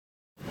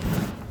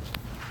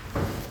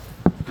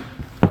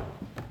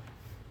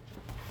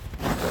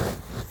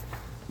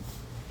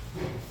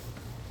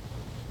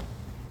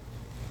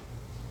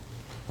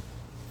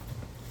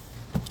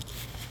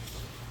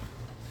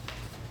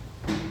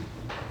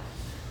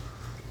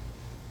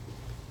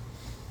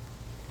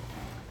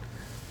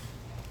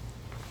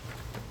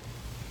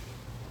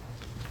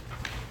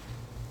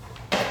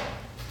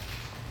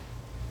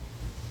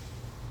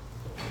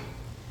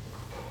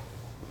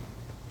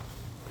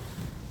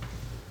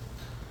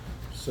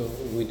So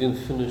we didn't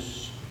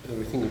finish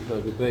everything in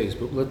Perek Beis,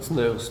 but let's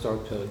now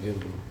start Perek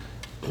Gimel.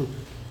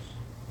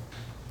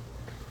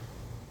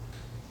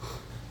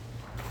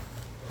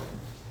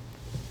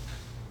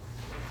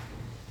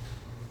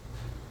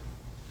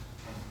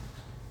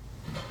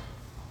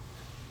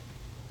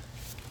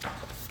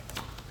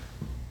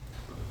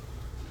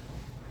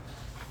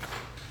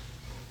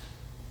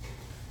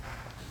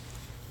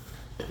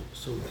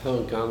 So in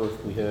Perek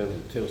Aleph we have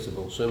the Teres of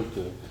Baal Shem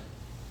Tov,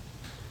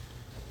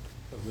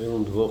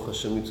 Avelon Dvoch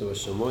Hashem Mitzvah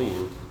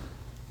Shamoyim.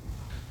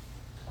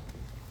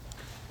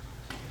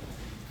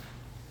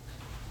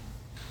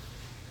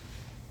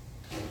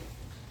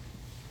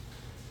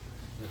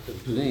 That the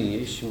Bli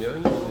Yesh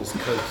Me'ayin is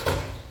constant.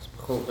 It's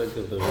B'chol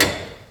Rega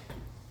V'Rega.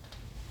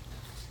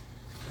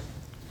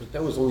 But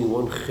that was only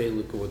one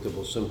chelik of what the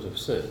Baal Shem Tov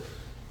said.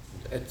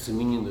 That's the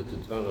meaning that the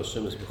Dvar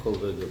Hashem is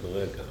B'chol Rega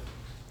V'Rega.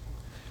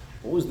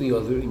 What was the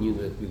other inyan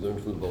that we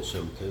learned from the Baal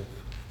Shem Tov?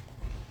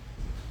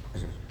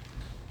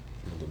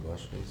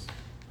 Medubashis.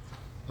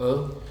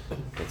 Huh?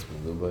 That's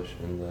Medubash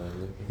and the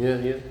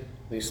Yeah.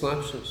 The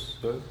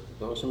slapshus, right?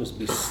 The Baal Shem is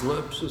be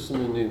slapshus in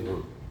the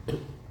nivun.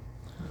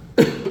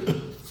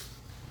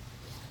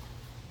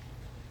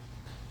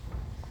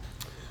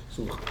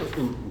 So in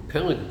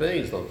Perek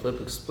Beis, the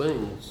Alter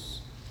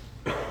explains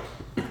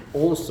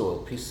also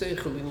al pisei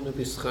chalinin of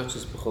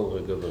ischachus b'chol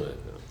rega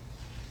v'rega.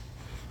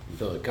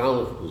 Perek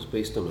Aleph was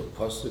based on a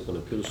pasuk on a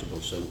pirush of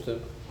Baal Shem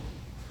Tov.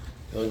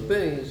 Perek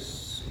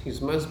Beis, he's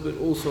masbid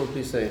also al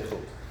pisei chal,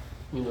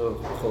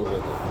 b'chol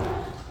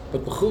rega.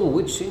 But b'chol,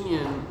 which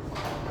inyan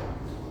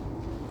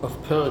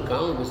of Perek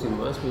Aleph is he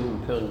masbid in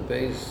Perek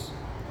Beis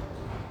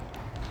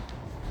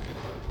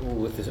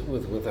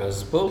with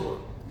Asbora?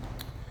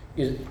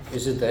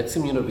 Is it that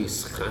inyan of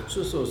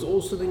ischachus, or is it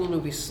also the inyan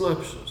of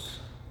islapshus?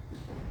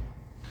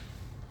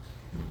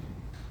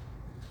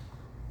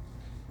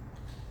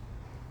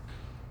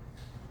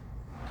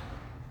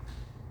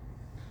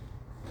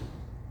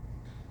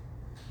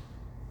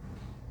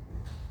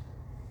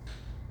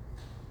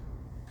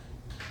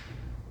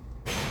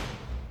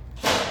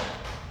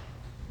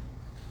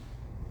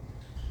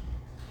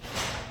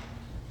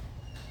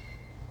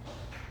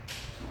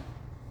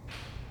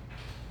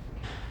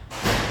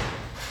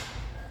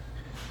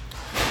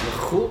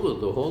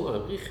 The whole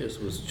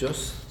arichis was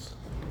just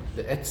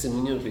the etzem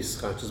inyan of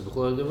ischachus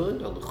b'chol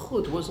ha'gavod. Al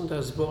l'chud wasn't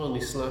asbor and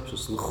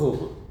islapshus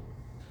l'chud.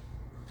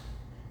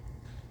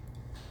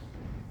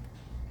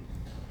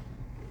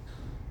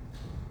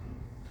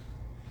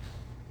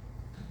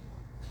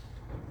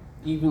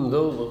 Even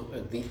though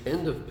at the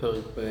end of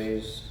Perek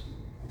Beis,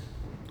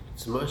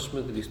 it's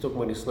mashma that he's talking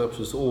about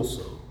islapshus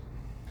also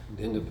at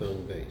the end of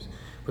Perek Beis.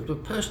 But the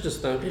pashtus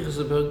the arichis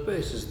of Perek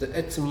Beis is the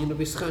etzem inyan of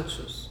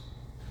ischachus.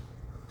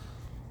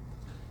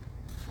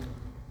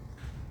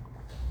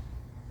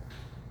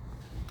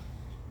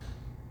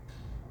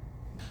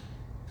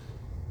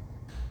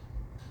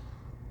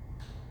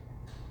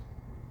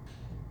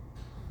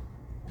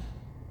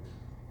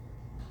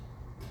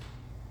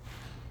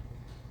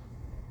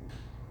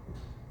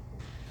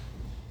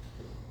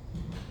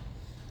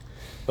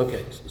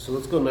 Okay, so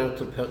let's go now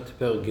to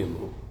Perek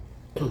Gimel.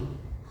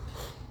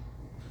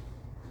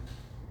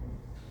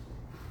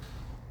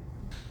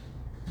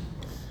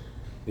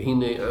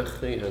 V'hinei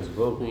achrei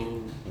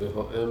hadvorim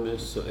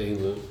v'ha'emes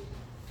ha'ela.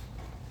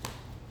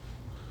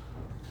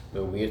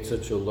 Now we had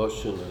such a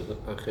lashon,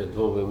 achrei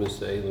hadvorim v'ha'emes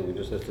ha'ela, we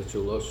just had such a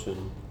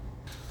lashon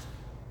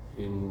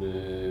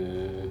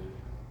in,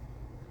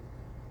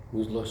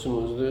 whose lashon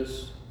was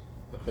this?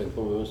 Achrei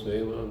hadvorim v'ha'emes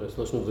ha'ela, that's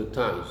lashon of the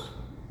Taz.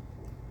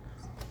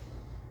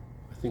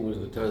 I think it was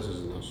the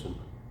Taz's lashon.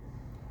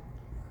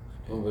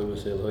 Remember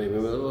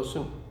that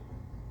lashon?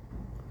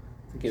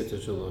 I think it's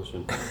such a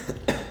lashon.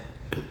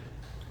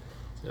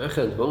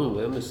 Achad von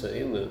v'emes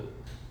ha'ela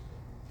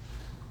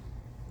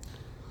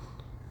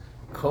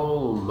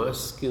kol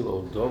maskil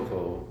al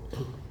dovo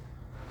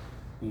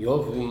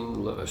yovin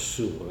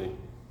la'ashuroi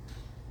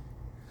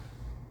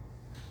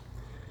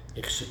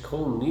ich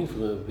shekol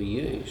nivra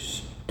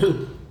v'yesh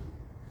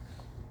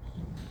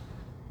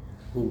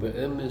הוא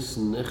באמס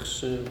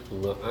נחשב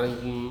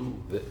לעין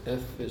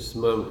ואפס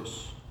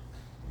ממש.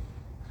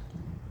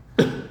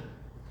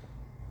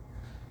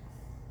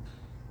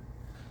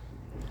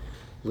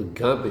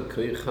 לגבי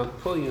כוח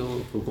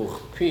הפועל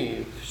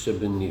ורוחפיו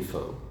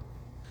שבנפעל.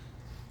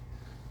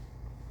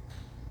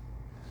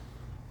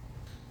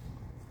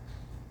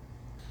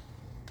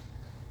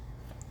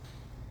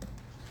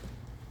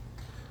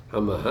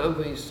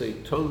 המהווה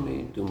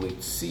תמיד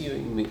ומציע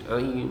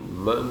מעין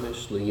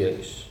ממש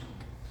ליש.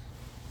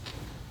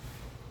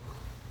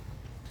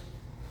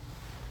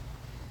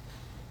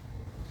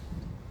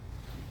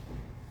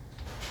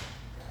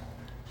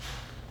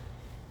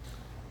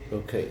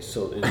 Okay,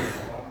 so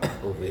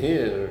over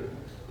here,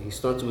 he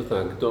starts with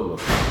Agdoma.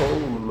 Kol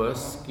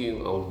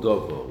maskil al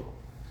dovo.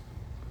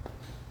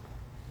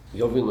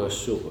 Yovin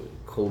Ashur.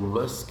 Kol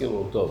maskil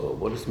al dovo.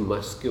 What does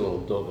maskil al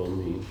dovo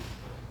mean?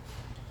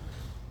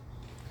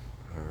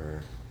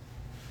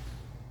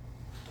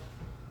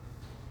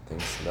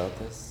 Thinks about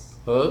this?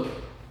 Huh?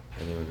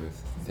 Anyone who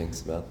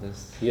thinks about this?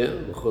 Yeah,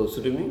 that's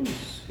what it means.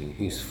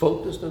 He's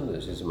focused on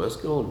this. He's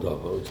masking all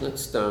dovo. It's not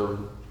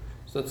stam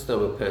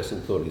a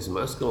passing thought. He's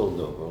masking all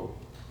dovo.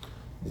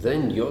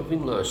 Then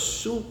Yovin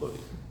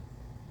Lashur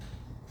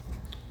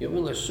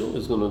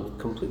is going to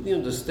completely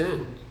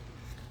understand.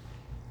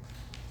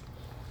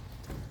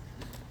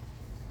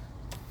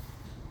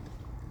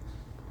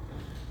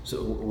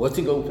 So what's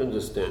he going to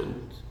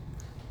understand?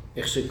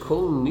 איך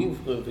שכל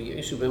נברא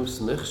וישו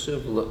באמס נחשב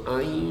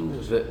לעין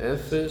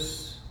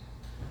ואפס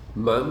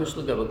ממש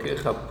לגבי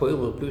כך הפועל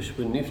ופירוש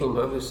בנפלא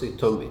מהווה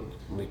תמיד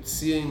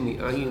מציע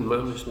מעין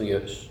ממש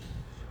ליש.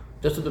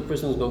 That's what the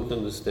person is going to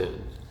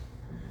understand.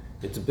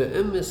 It's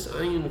באמס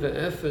עין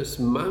ואפס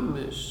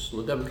ממש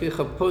לגבי כך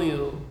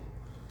הפועל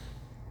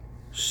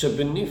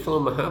שבנפלא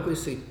מהווה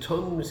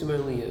תמיד מציע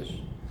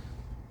ליש.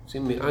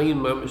 מציע מעין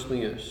ממש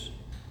ליש.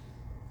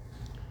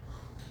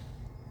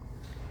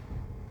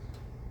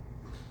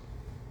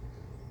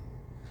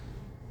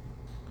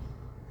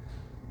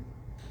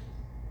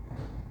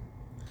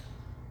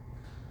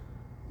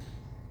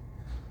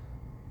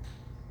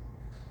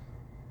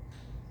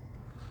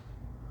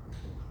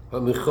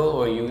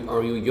 Michal, are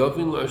you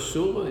Yovin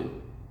Lashulai? Do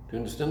you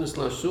understand this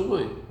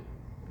Lashulai?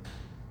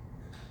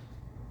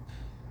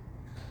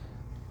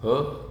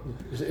 Huh?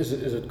 Is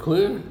it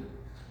clear?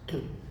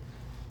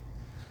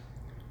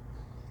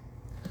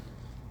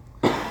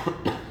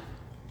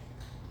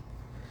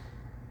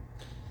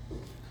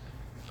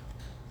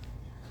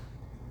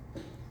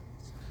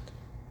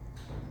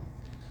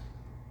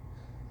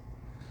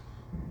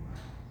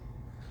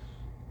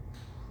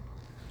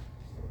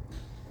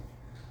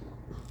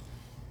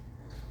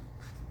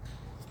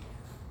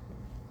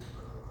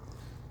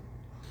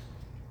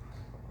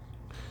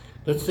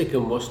 Let's take a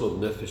muscle of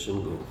nefesh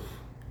and guf,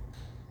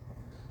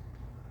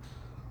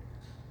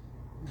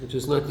 which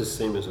is not the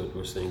same as what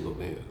we're saying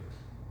over here.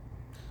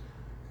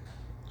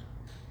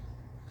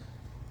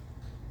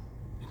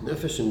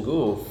 Nefesh and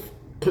guf,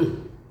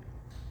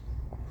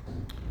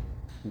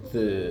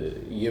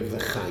 you have the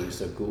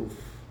chayis of guf,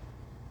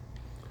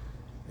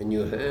 and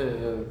you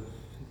have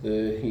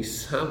the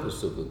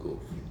hisavus of the guf.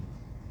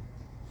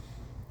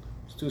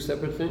 It's two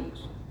separate things.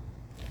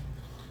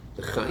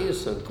 The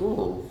chayis of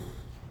guf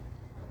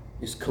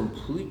is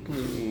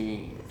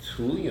completely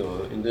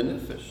tluya in the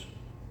nefesh.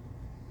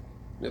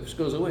 Nefesh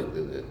goes away.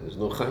 There's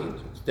no chayim.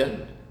 It's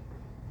dead.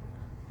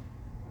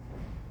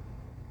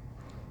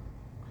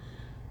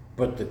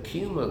 But the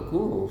kiyum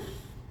haguf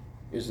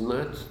is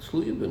not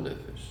tluya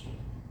b'nefesh.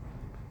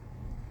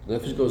 The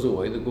nefesh goes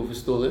away. The guf is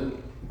still there.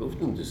 The guf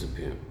didn't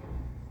disappear.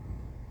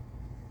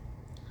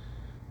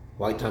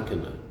 Why taka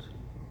not?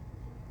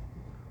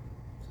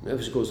 The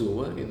nefesh goes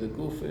away. The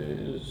guf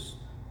is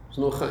there's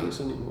no chayis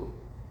anymore.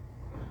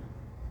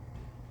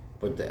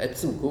 But the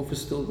etzem guf is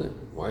still there.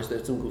 Why is the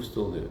etzem guf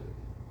still there?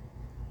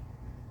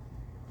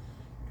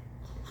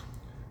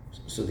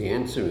 So the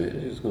answer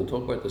is, he's going to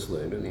talk about this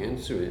later, the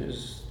answer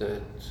is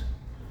that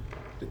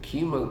the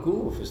kiyum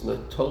guf is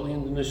not totally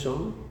in the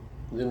neshama,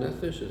 in the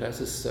nefesh. It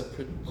has a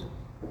separate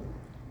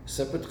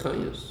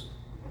chayas.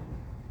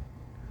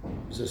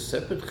 There's a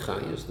separate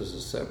chayas, there's a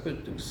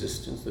separate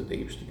existence that the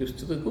Eibshter gives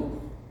to the guf.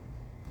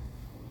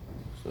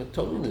 It's not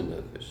totally in the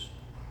nefesh.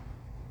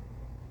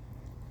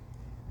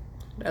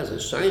 As a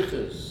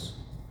shaykhis,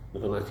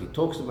 he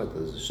talks about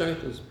it as a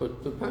shaykhis,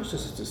 but the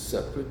pashas, it's a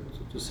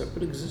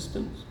separate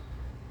existence.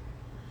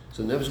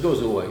 So the nefesh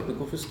goes away, the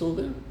guf is still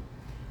there.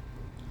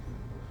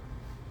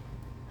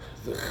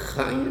 The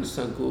chayas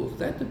haguf,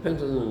 that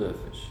depends on the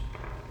nefesh.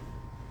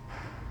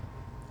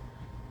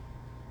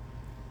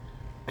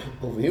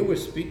 Over here we're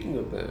speaking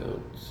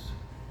about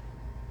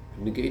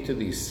negate the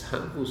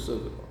ishavus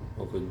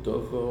of a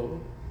dover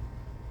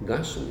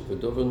gashmi, of a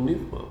dover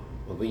nivra,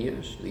 of a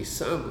yesh, the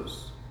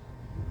ishavus.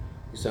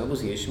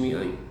 Isavus yesh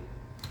mi'ayin.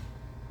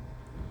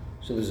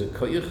 So there's a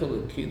koyach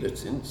elokי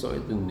that's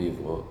inside the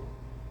nivra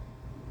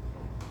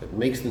that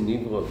makes the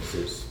nivra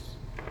exist,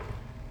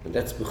 and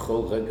that's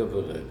b'chol rega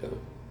v'rega.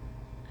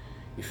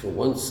 If for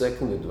 1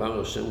 second the dvar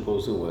Hashem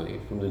goes away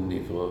from the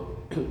nivra,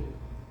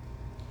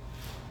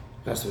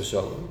 chas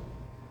v'shalom,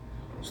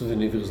 so the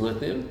nivra is not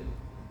there.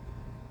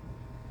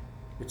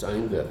 It's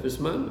ayin v'efes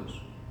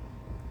mamash.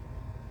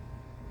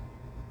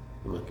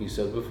 And like he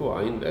said before,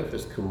 ayin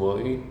v'efes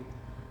k'moi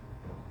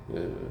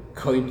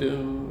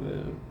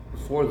koidem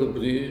before the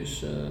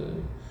brish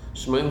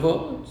shmeim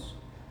volets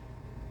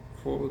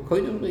for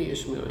koidem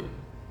brish shmeim.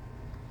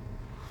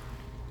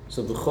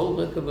 So the whole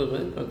reka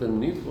v'reka, the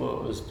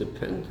nivra is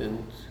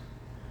dependent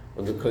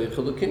on the koyach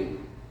elokי.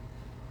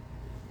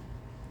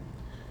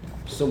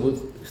 So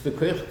if the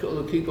koyach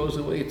elokי goes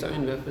away, it's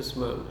ayin v'efes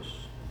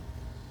mamash.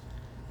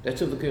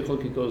 That's if the koyach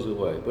elokי goes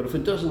away. But if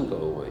it doesn't go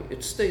away,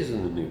 it stays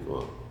in the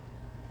nivra.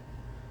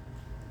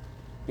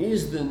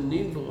 Is the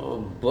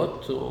nivra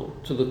bottle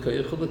to the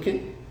koyach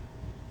elokי?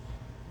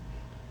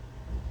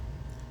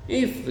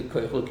 If the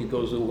koyach elokי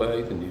goes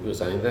away, the nivra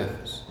is ayin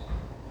v'efes.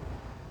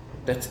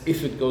 That's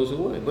if it goes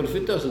away. But if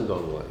it doesn't go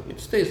away, it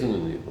stays in the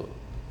nivra.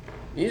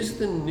 Is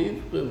the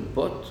nivra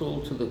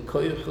bottle to the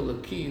koyach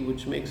elokי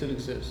which makes it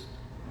exist?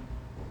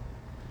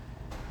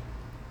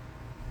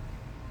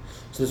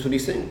 So that's what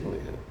he's saying over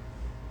here.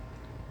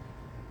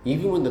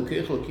 Even when the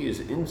Koich Elokei is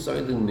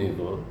inside the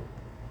Nivra,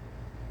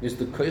 is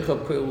the Koich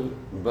HaPoel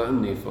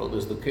Ba'Nifra,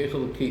 there's the Koich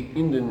Elokei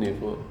in the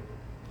Nivra.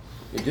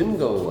 It didn't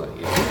go away,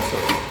 it's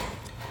inside.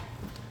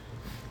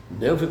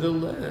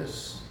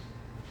 Nevertheless,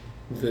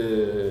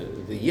 the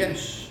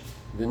Yesh,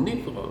 the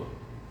Nivra,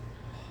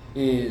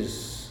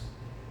 is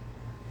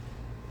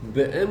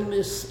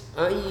Be'emes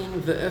Ayin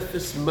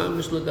Ve'efes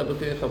Mamish L'gabe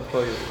Koich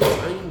HaPoel.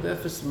 Ayin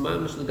Ve'efes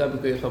Mamish L'gabe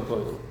Koich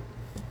HaPoel.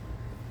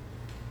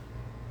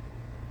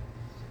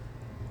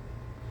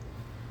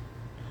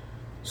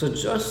 So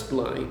just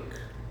like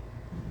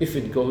if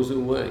it goes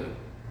away,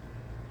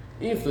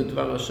 if the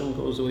Dvar Hashem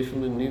goes away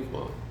from the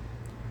Nivra,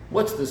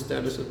 what's the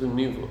status of the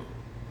Nivra?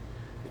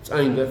 It's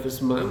Ayin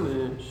V'efes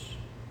Mamish.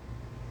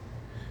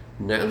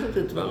 Now that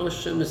the Dvar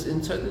Hashem is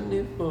inside the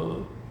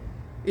Nivra,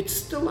 it's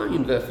still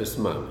Ayin V'efes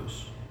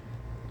Mamish.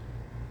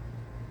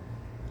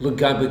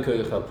 L'gabe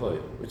Koich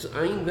HaPoel. It's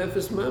Ayin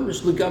V'efes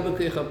Mamish, L'gabe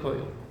Koich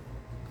HaPoel.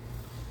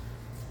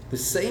 The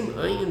same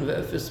Ayin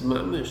V'efes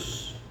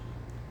Mamish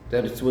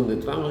that it's when the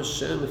Dvar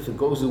Hashem, if it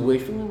goes away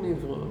from the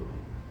Nivra,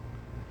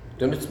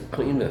 then it's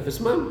Ayin V'efes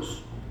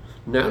Mamish.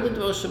 Now the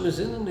Dvar Hashem is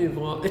in the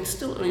Nivra, it's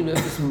still Ayin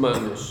V'efes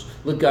Mamish,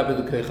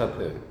 L'gabe Koich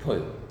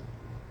HaPoel.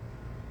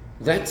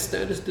 That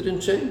status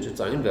didn't change, it's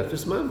Ayin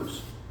V'efes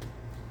Mamish.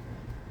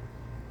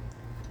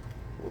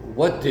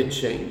 What did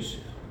change?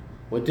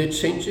 What did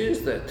change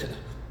is that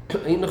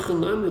Ein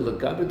Achanami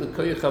L'gabe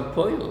Koich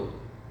HaPoel,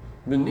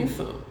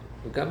 B'nifa,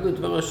 L'gabe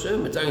Dvar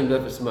Hashem, it's Ayin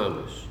V'efes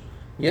Mamish.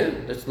 Yeah,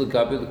 that's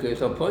L'gabe Koich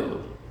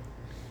HaPoel.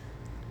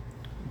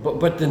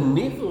 But the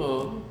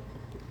Nivra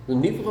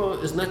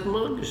is not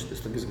Margish, this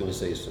thing is going to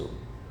say soon.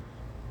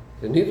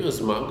 The Nivra is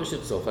Margish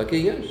itself like a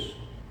Yesh.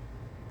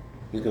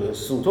 He's going to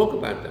soon talk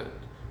about that.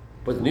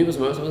 But the Nivra is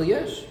Margish like a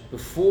Yesh.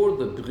 Before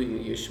the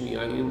B'riya Yeshmi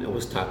Ayin, it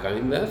was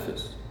Takayin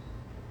V'efes.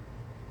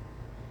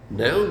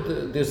 Now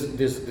there's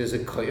a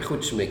Koich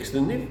which makes the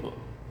Nivra.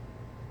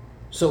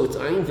 So it's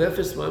Ayin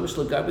V'efes Mamish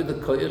L'gabe the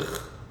Koich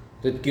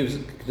that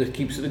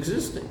keeps it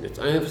existing. It's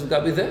Ayin V'efes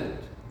L'gabe that.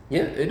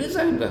 Yeah, it is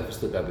Ayin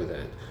V'efes L'gabe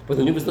that. But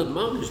the Nivra is not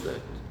Margish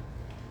that.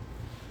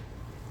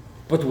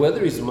 But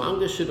whether he's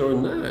Margish it or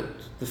not,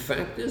 the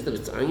fact is that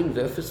it's Ayin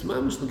V'efes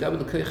Mamish L'gabe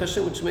the Koich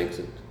Hashem which makes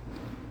it.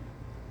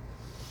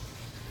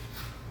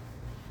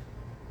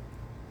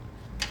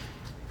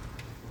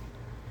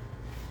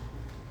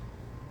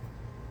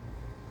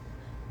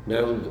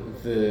 Now,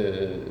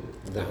 the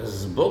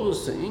Hasbara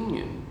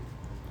Sa'inyan,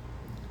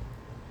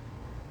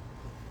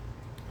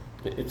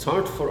 it's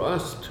hard for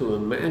us to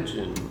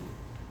imagine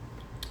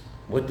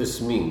what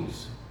this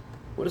means.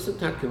 What does the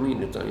Taka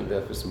mean? It's Ayin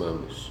V'efes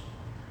Mamish.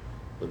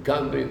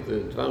 L'gabe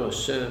the Dvar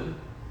Hashem,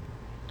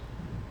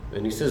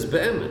 and he says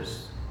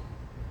Be'emes.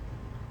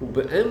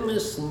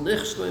 Be'emes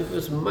nechshlein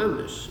v'es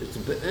Mamish. It's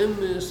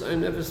Be'emes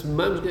Ayin V'efes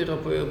Mamish Koich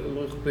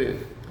HaPoel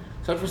B'chpeh.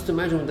 It's hard for us to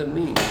imagine what that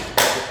means.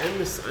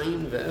 Be'emes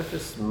Ayin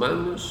V'efes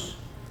Mamish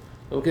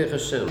Koich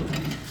Hashem.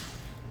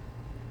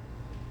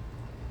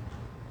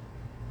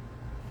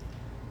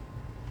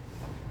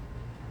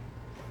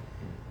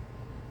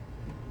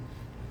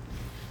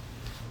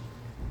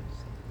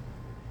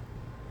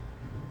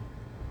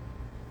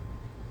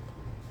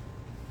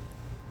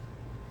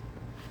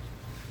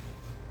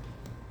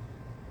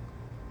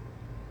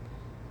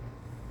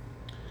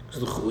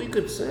 So we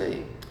could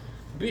say,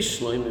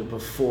 Bishloim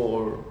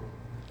before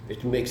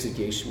it makes it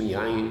Yesh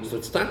Miyayin, so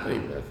it's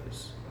Takayin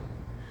V'efes.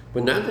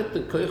 But now that the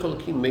Koich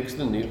Elokei makes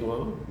the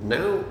Nivra,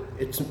 now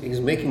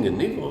he's making a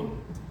Nivra.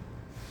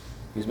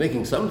 He's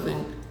making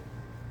something.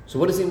 So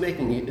what is he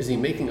making? Is he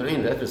making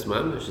Ayin V'efes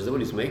Mamish? Is that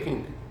what he's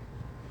making?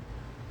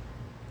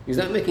 He's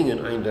not making an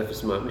Ayin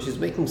V'efes Mamish, he's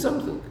making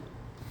something.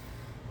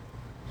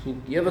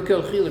 You have a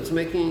Kelchil, it's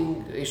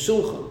making a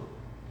Shulchan,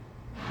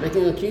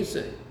 making a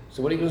Kisei.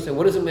 So what are you going to say?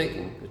 What is it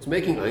making? It's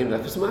making Ayin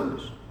V'efes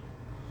Mamish.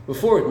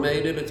 Before it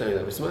made it, it's Ayin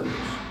V'efes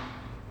Mamish.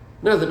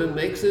 Now that it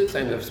makes it, it's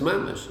Ayin V'efes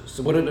Mamish.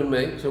 So what did it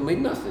make? So it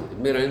made nothing. It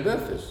made Ayin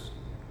V'efes.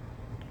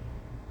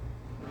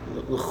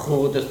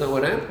 That's not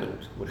what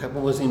happened. What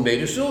happened was he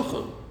made a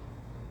Shulchan.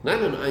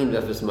 Not an Ayin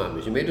V'efes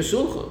Mamish. He made a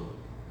Shulchan.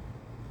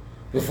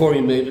 Before he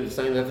made it, it's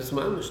Ayin V'efes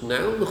Mamish.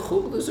 Now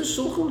there's a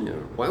Shulchan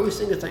here. Why are we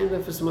saying it's Ayin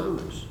V'efes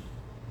Mamish?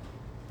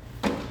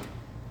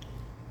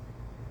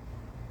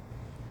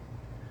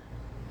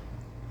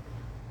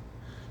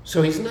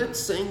 So he's not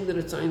saying that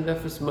it's Ayin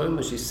V'efes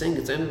Mamish. He's saying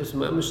it's Ayin V'efes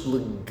Mamish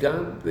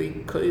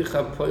L'gabe Koich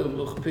HaPoel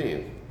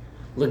B'chpeh.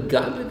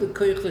 L'gabe the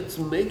Koich that's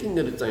making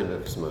it, it's Ayin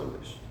V'efes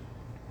Mamish.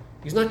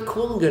 He's not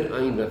calling it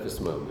Ayin V'efes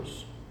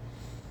Mamish.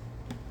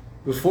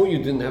 Before you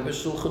didn't have a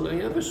Shulchan,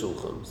 I have a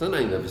Shulchan. It's not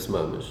Ayin V'efes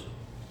Mamish.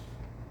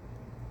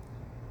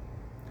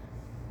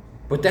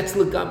 But that's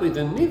L'gabe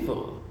the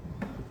Nivra.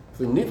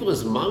 The Nivra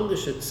is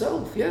Margish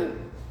itself, yeah.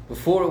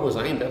 Before it was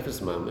Ayin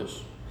V'efes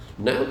Mamish.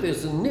 Now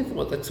there's a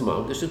Nivra that's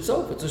Margish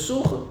itself. It's a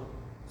Shulchan.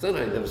 It's not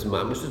Ayin V'efes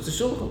Mamish, it's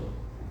a Shulchan.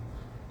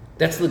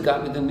 That's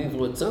L'gabe the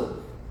Nivra itself.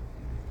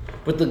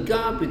 But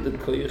L'gabe the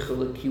Koich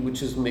Elokei,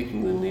 which is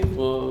making the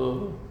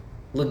Nivra,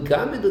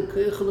 L'gabe the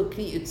Koich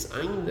Elokei, it's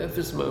Ayin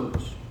V'efes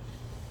Mamish.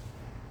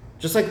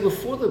 Just like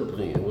before the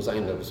Bria, it was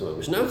Ayin Nefesh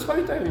Mamish. Now it's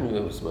Vayit Ayin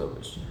Nefesh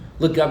Mamish.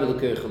 L'gabi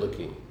l'keich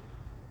l'ki.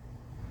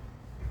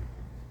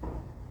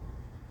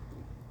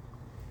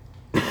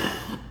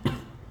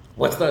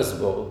 What's that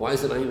about? Why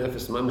is it Ayin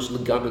Nefesh Mamish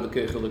l'gabi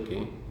l'keich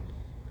l'ki?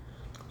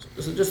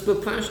 So just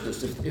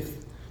bepashtus.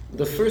 If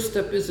the first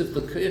step is if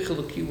the keich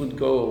l'ki would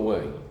go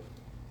away,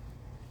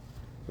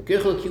 the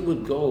keich l'ki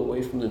would go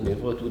away from the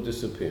nivra, it would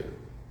disappear.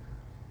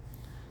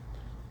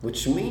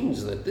 Which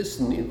means that this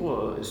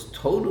nivra is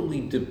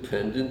totally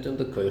dependent on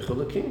the keich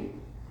l'ki.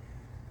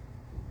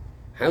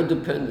 How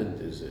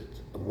dependent is it?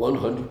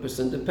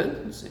 100%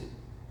 dependency.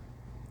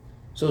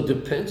 So it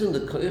depends on the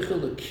keich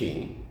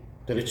l'ki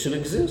that it should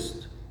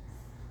exist.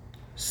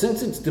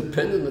 Since it's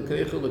dependent on the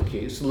keich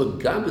l'ki, so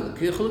l'gabi the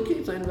keich l'ki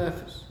is ein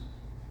v'efes.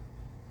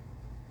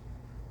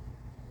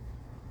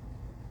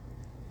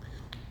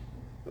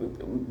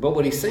 But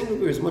what he's saying over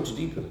here is much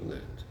deeper than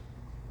that.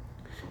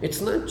 It's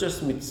not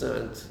just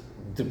mitzad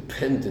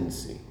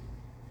dependency.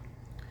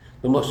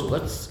 The Moshe,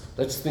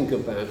 let's think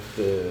about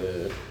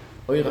the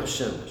Oir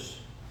HaShemesh.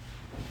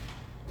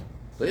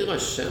 The Oir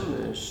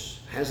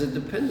HaShemesh has a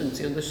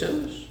dependency on the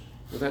Shemesh.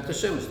 Without the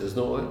Shemesh, there's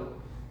no oil.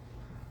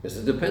 There's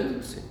a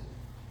dependency.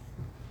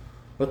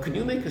 But could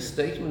you make a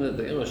statement that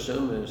the Oir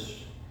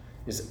HaShemesh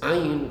is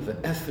Ayin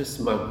ve'efes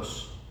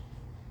mamash?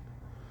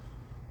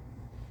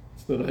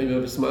 It's not Ayin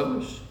ve'efes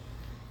mamash.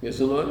 Yes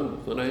or no?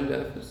 It's not Ayin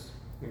ve'efes.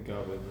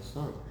 L'gabi the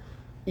sun.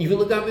 Even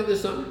l'gabi the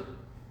sun.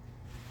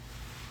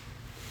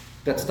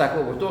 That's not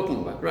what we're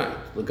talking about, right?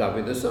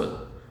 L'gabi the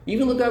sun.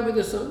 Even l'gabi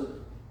the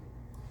sun.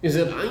 Is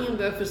it Ayin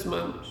ve'efes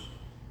mamash?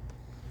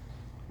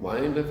 Why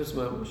Ayin ve'efes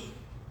mamash?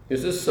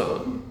 There's a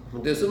sun,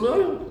 and there's an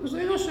oil, there's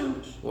Oir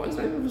HaShemesh. Why is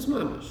Ayin ve'efes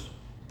mamash?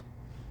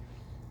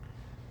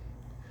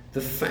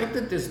 The fact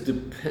that there's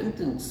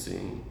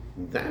dependency,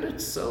 that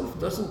itself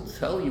doesn't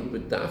tell you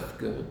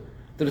b'dafka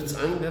that it's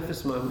Ayin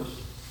ve'efes mamash.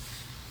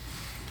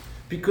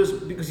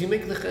 Because you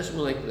make the cheshbon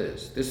like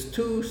this. There's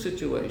two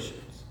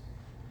situations.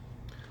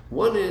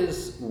 One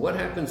is what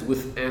happens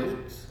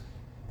without,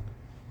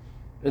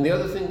 and the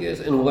other thing is,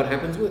 and what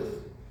happens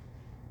with.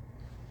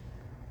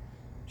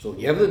 So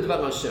you have the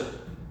Dvar Hashem,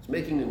 it's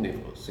making a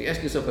nivra. So you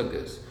ask yourself like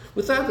this: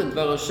 without the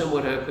Dvar Hashem,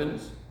 what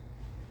happens?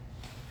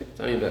 It's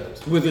Ayin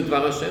ve'efes. With the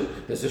Dvar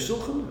Hashem, there's a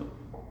shulchan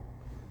now.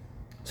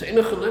 So in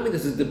a chanami,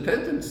 there's a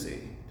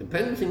dependency.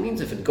 Dependency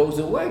means if it goes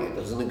away, it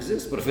doesn't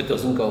exist. But if it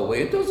doesn't go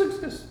away, it does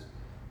exist.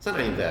 It's not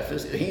Ayin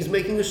ve'efes. He's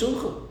making a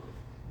shulchan.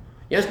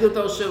 You ask the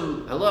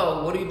Hashem,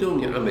 hello, what are you doing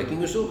here? I'm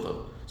making a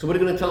shulchan. So what are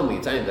you going to tell me?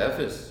 It's Ayin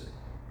ve'efes.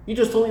 You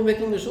just told me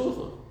making a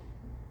shulchan.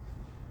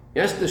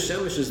 You ask the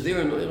Shemesh, is there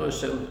an Oir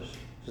HaShemesh?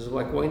 She says,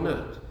 like, why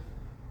not?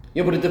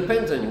 Yeah, but it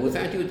depends on you.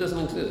 Without you, it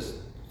doesn't exist.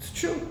 It's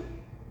true.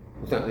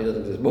 Without me, it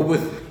doesn't exist. But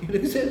with you, it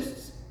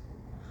exists.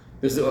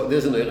 There's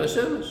an Oir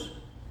HaShemesh.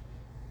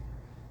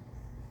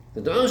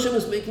 The Dvar Hashem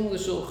is making the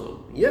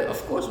shulchan. Yeah,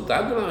 of course,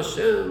 without Dvar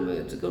Hashem,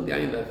 it's going to be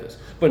Ayin ve'efes.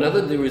 But now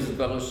that there is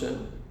Dvar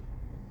Hashem,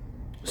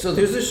 so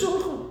there's a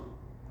shulchan.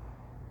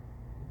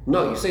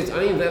 No, you say it's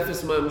Ayin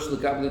ve'efes mamash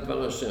l'gabi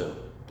Dvar Hashem.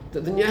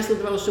 Then you ask the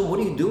Dvar Hashem, what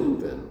are you doing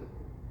then?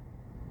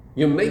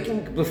 You're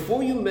making,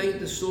 before you made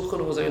the shulchan,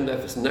 it was Ayin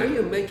ve'efes. Now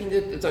you're making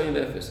it, it's Ayin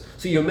ve'efes.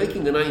 So you're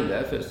making an Ayin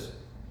ve'efes.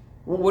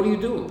 Well, what are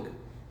you doing?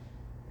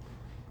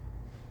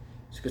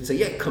 So you could say,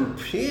 yeah,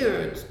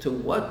 compared to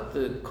what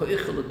the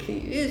koich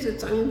l'ki is,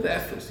 it's Ayin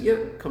ve'efes. Yeah,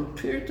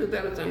 compared to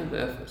that, it's Ayin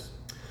ve'efes.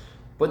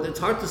 But it's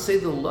hard to say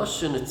the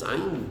lashon. It's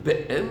Ayin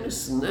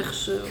be'emes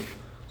nechshev,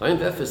 Ayin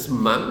ve'efes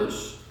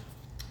mamish.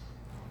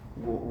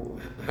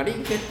 How do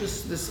you get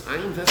this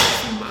Ayin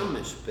ve'efes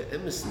mamish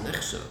be'emes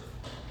nechshev?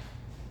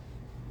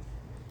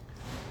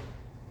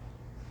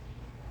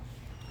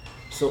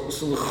 So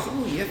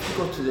you have to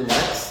go to the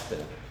next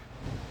step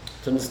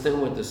to understand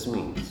what this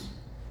means.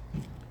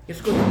 You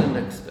have to go to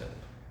the next step.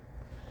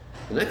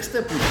 The next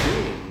step would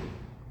be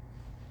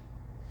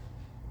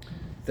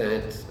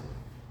that,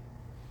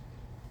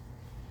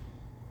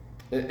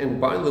 and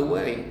by the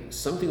way,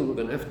 something we're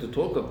going to have to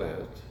talk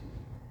about,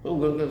 we're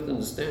going to have to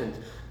understand,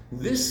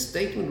 this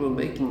statement we're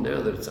making now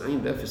that it's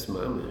Ayin ve'efes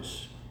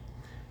mamish,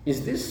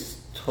 is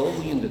this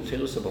totally in the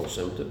Teres of Baal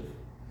Shem Tov?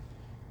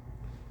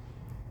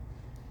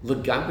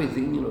 L'gabi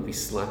the union of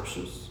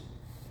islapshus.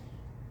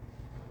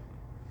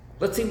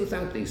 Let's say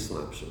without the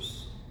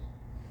islapshus.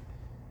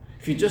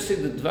 If you just say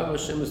the Dvar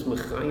Hashem is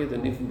mechayed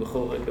and nifim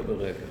b'chol rega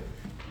b'rega,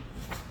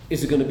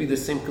 is it going to be the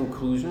same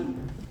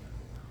conclusion?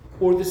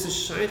 Or this is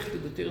shaykh to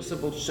the Teres of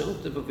Baal Shem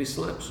Tov of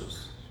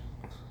islapshus?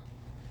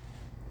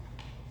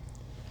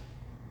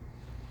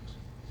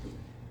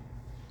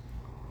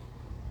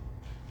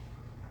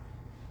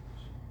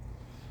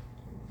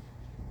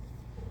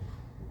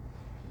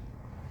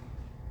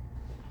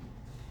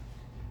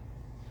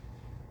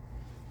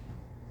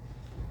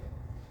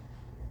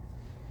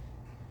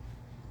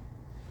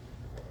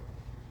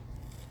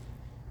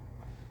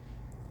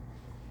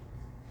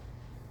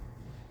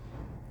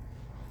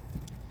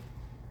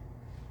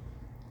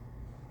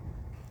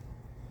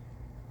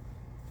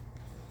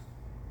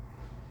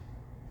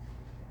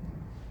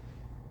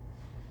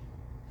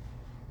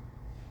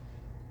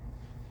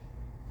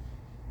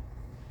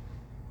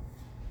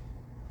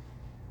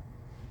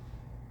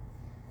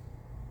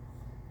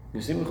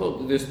 You see,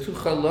 there's two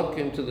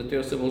chalakim to the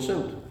Teres Baal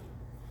Shem Tov,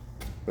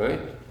 right?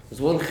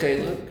 There's one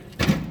chalak,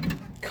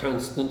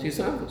 constant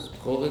Yisavos,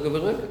 b'chol rega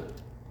v'rega.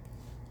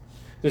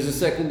 There's a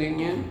second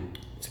inyan,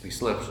 it's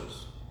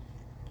b'slapshus.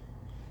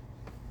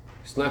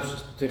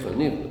 Slapshus, techa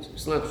nivlus,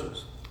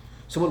 slapshus.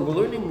 So what we're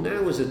learning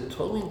now is that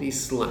totally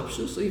these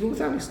slapshus, or even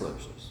without these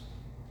slapshus.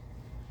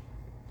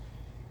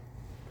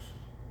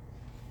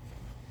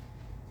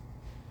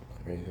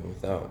 Or even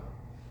without.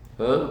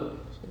 Huh?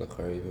 So the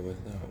car even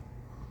without.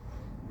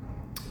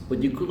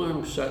 But you could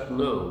learn pshat,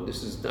 no,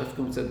 this is dafka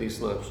mitzad these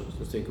slapshus.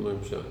 Let's take a learn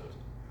pshat.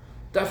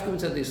 Dafka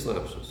mitzad these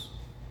slapshus.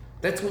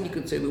 That's when you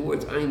could say the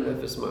words ayin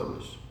nefes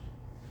mamash.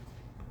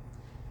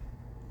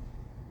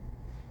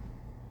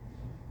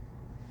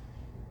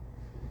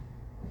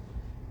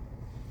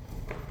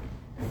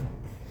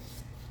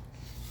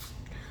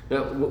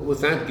 Now,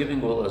 without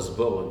giving all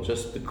asbara,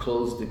 just to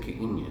close the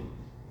keinyan,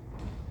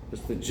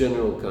 just the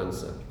general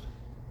concept.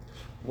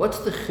 What's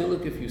the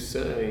chiluk if you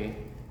say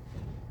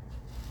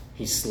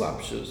he's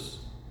slapshus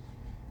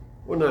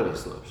or not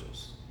he's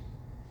slapshus?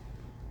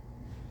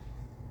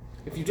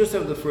 If you just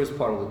have the first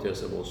part of the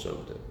Teres Baal Shem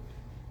Tov,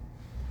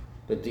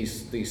 that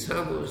these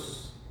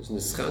havos is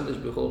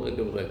nischadish b'chol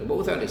rega v'rega, but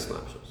without his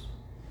slapshus,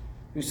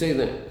 you say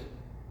that.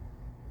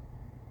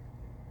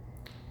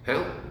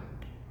 How?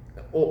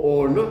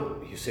 Or no,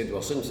 you say the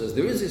Baal Shem says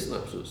there is his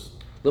slapshus.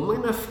 The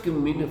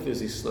ma'nafkemin if there's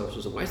his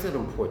slapshus. Why is that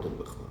important?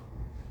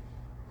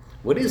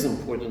 What is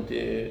important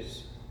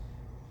is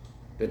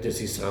that there's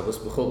his havos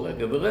b'chol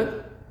rega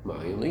v'rega.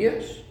 Ma'ayin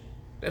liyesh.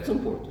 That's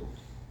important.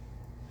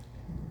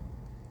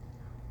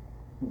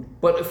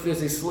 But if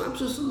there's a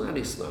slapshus or not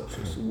a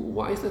slapshus,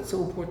 why is that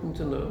so important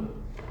to know?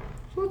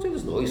 So let's say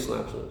there's no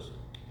slapshus.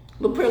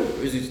 Lapel,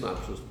 there is a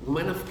slapshus.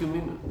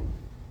 Ma'nafkemin.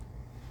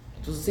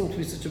 It doesn't seem to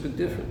be such a big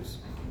difference.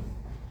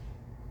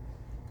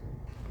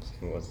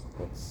 What is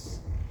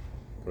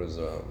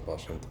Baal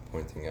Shem Tov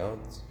pointing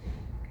out?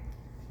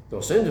 The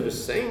Baal Shem Tov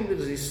is saying that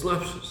there's a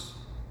slapshus.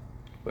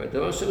 Right? The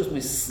Baal Shem Tov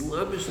is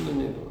slavish in the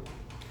nivra.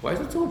 Why is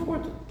that so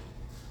important?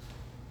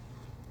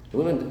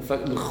 In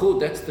fact,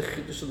 that's the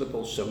chiddush of the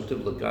Baal Shem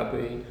Tov,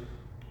 l'gabe,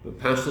 the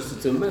pashtus,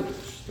 it's a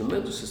medrash. The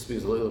medrash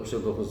is l'olam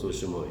shel b'chaz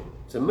l'shemoy.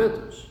 It's a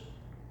medrash.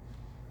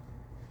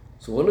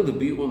 So one of the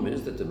bi'um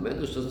is that the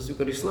medrash doesn't speak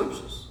about his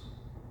slapshus.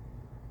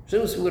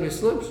 Doesn't speak about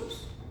his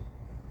slapshus.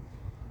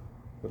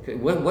 Okay,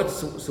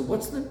 what's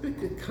the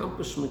big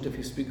accomplishment if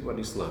you speak about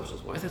his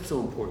slapshus? Why is that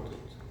so important?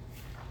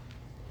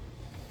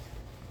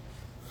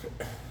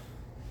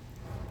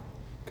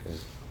 Because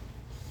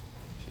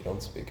if you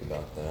don't speak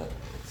about that,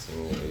 it's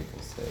something that you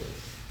can say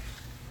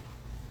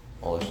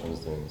all Hashem is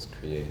doing is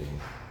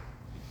creating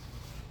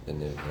the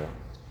nivra,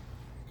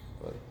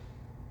 but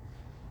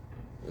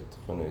the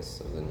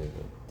tchunis of the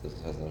nivra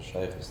has no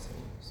shaykhus to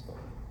him. So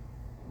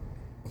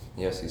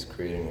yes, he's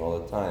creating all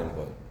the time,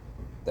 but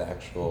the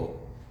actual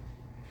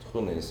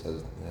tchunis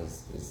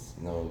is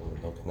no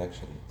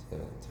connection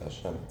to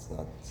Hashem. It's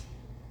not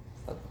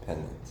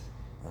dependent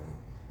on him.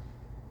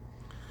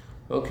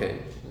 Okay,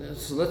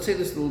 so let's say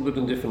this a little bit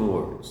in different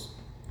words.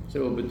 Say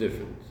a little bit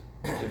different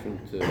angle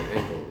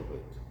of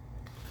it.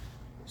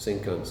 Same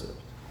concept.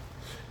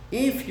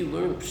 If you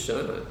learn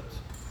pshat,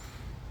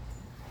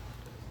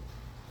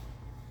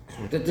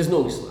 that there's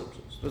no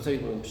slapshus. That's how you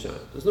learn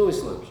pshat. There's no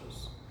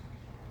slapshus.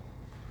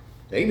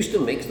 The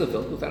Eibishter makes the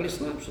Welt without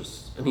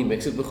slapshus, and he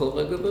makes it b'chol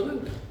rega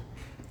v'rega.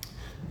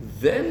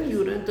 Then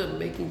you end up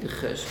making a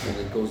cheshbon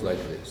that goes like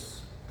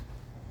this.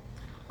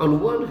 On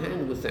one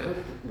hand, without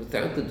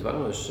the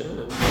Dvar Hashem,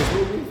 there's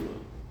no nivra.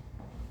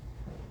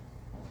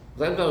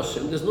 Without Dvar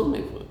Hashem, there's no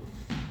nivra.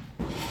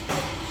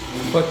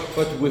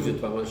 But with the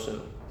Dvar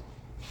Hashem,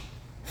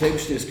 if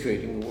Eibishter is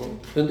creating the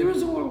world, then there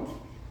is a world.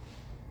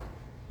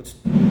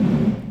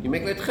 You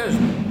make that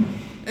cheshbon.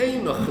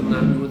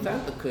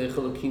 Without the Koyach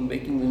Elokim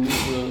making the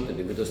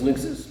nivra doesn't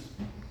exist.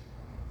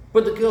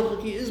 But the Koyach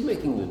Elokim is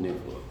making the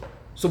nivra.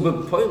 So,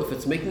 if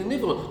it's making the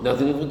nivra, now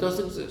the nivra does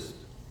exist.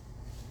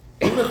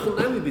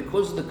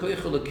 Because of the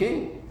Koyach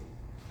Elokim.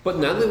 But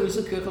now there is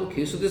a Koyach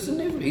Elokim, so there's a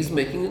nivra. He's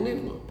making a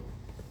nivra.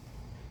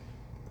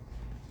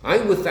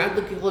 Without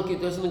the Koyach Elokim,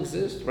 it doesn't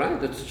exist, right?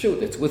 That's true.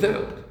 That's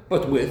without.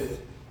 But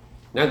with,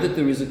 now that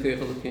there is a Koyach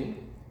Elokim,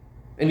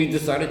 and he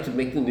decided to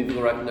make the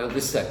nivra right now,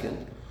 this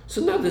second,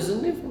 so now there's a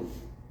nivra.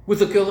 With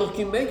the Koyach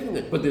Elokim making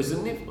it, but there's a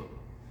nivra.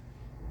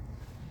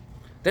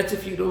 That's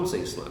if you don't say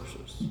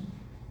slapshus.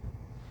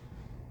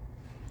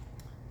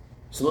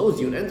 So in other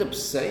words, you'd end up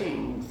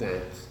saying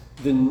that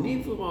the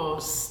nivra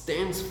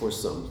stands for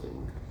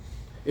something.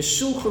 A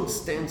shulchan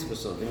stands for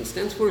something. It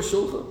stands for a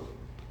shulchan.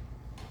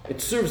 It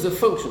serves the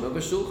function of a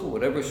shulchan.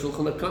 Whatever a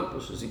shulchan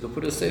accomplishes, you can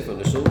put a sefer on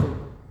a shulchan.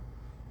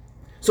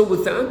 So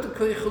without the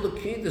Koyach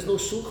Elokim, there's no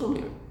shulchan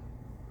here.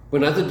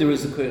 When either there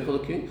is a Koyach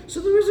Elokim, so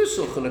there is a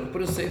shulchan. I can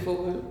put a sefer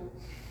over here.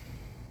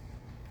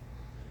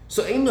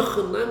 So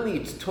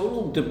it's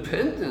totally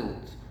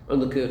dependent on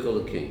the Koyach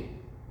Elokim.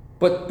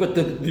 But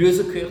there is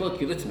a Koyach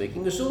Elokim that's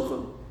making a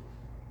shulchan.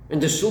 And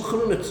the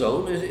shulchan on its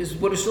own is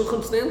what a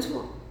shulchan stands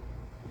for.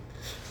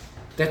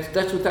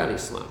 That's without a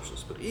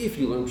slapshus. But if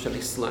you learn pshat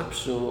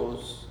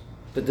slapshus,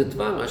 that the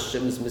Dvar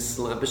Hashem is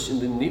mislabish in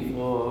the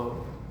Nivra.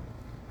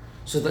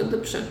 So then the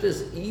pshat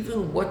is,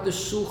 even what the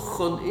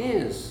Shulchan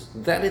is,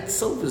 that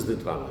itself is the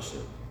Dvar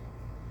Hashem.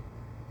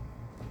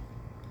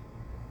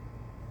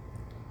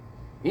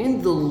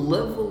 In the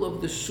level of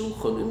the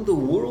Shulchan, in the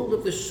world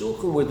of the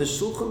Shulchan, where the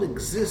Shulchan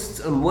exists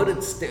and what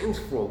it stands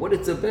for, what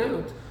it's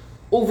about,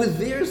 over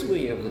there's where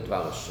you have the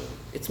Dvar Hashem.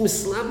 It's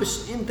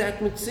mislabish in that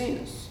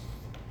Metzias.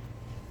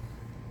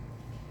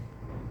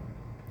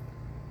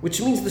 Which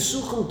means the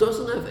Shulchan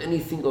doesn't have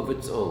anything of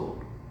its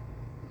own.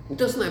 It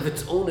doesn't have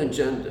its own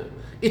agenda.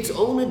 Its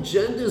own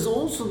agenda is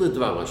also the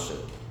Dvar Hashem.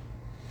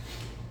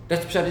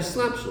 That's Pshat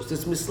Islapshus.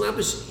 It's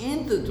mislabish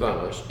in the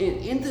Dvar Hashem,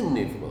 in the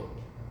Nivra.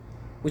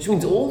 Which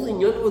means all the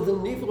Inyan of the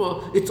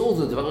Nivra, it's all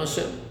the Dvar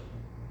Hashem.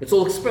 It's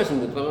all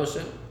expressing the Dvar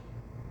Hashem.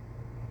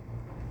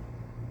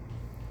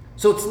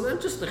 So it's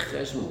not just a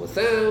cheshbon.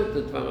 Without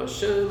the Dvar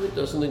Hashem, it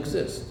doesn't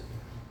exist.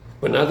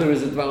 But now there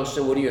is a Dvar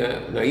Hashem, what do you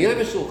have? Now you have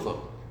a Shulchan.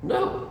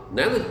 No.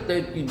 Now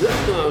that you do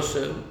have Dvar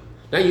Hashem,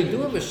 now you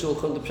do have a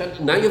Shulchan,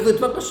 now you have the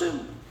Dvar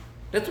Hashem.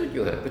 That's what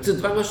you have. It's a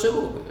Dvar Hashem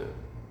over there.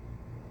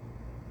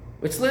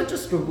 It's not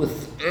just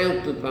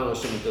without the Dvar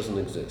Hashem, it doesn't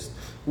exist.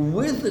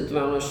 With the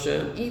Dvar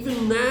Hashem,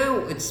 even now,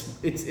 it's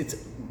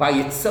by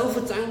itself,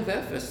 it's ein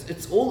vefes.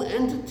 Its all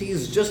entity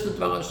is just the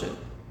Dvar Hashem.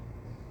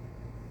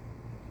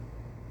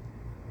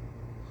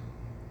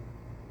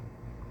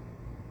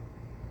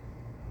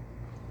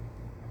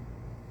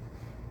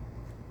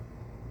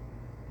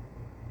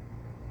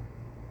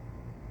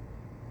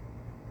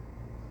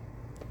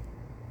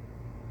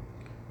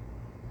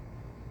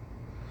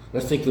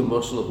 Let's take the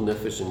mashal of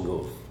nefesh and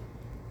guf.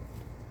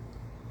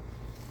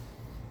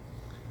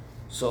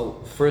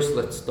 So first,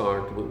 let's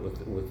start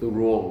with the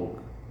wrong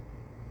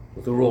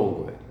way. The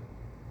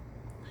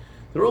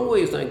wrong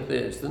way is like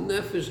this: the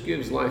nefesh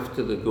gives life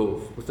to the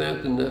guf.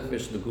 Without the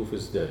nefesh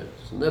is dead.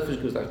 So nefesh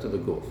gives life to the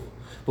guf.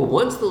 But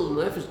once the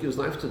nefesh gives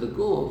life to the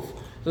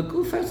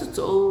guf has its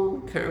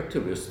own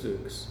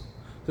characteristics.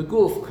 The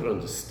guf could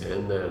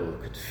understand now,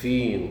 it could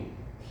feel,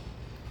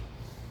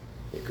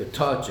 it could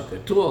touch, it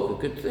could talk, it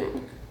could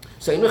think.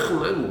 So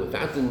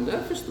without the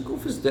nefesh, the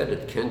guf is dead.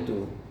 It can't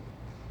do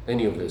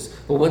any of this.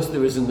 But once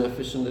there is a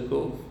nefesh in the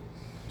guf,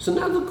 so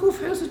now the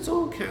guf has its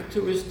own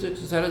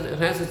characteristics. It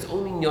has its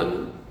own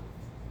inyanim.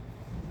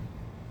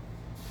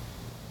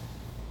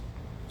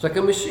 It's like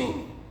a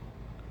machine.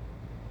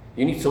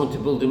 You need someone to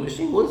build a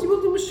machine. Once you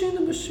build the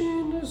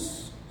machine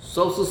is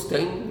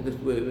self-sustaining.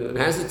 It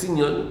has its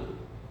inyanim.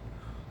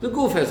 The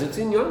guf has its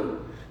inyanim.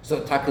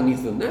 So taka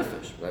needs the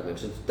nefesh. That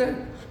nefesh is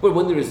dead. But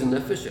when there is a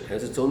nefesh, it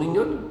has its own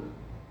inyanim.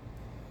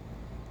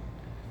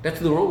 That's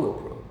the wrong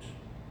approach.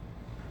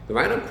 The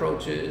right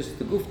approach is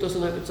the guf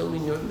doesn't have its own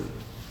inyanim.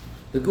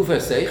 The guf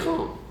has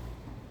seichel.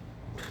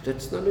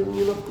 That's not an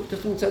inyan of guf.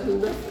 That's inside the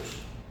nefesh.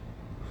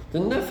 The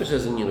nefesh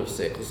has an inyan of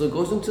seichel, so it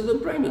goes into the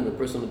brain and the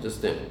person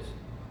understands.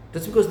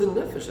 That's because the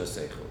nefesh has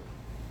seichel.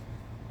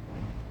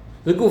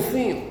 The guf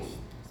feels.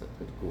 It's not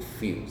that the guf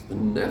feels. The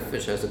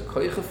nefesh has a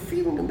koich of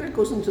feeling, and that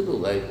goes into the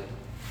leg.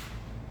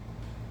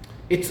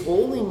 It's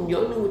all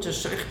inyanim which are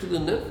shaykh to the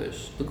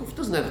nefesh. The guf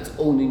doesn't have its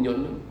own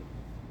inyanim.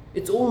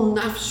 It's all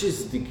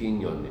nafshis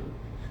dikinyanim.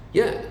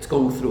 Yeah, it's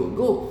going through a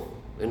guf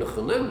and a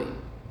chanami,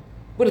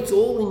 but it's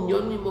all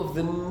inyanim of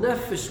the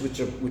nefesh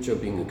which are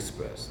being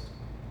expressed.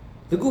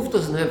 The guf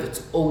doesn't have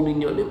its own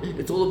inyanim.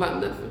 It's all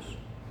about nefesh.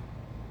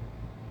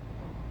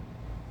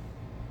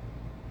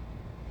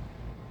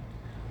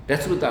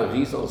 That's what the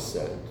Arizal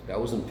said.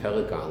 That was in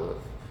Perek Aleph.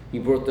 He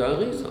brought the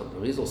Arizal. The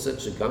Arizal said,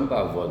 "Shegam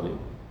ba'avonim,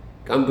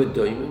 gam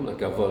b'doimim, like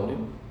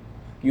avonim,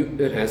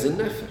 it has a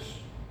nefesh."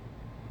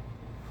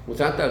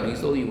 Without the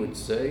Arizal, you would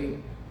say,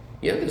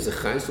 yeah, there's a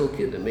chaysel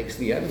kid that makes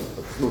the Evan,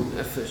 but through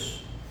nefesh.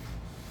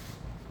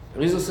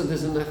 Arizal said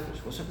there's a nefesh.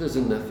 What's up, there's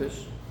a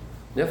nefesh?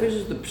 Nefesh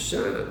is the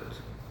pshat,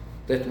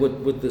 that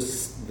what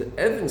the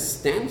Evan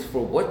stands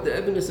for, what the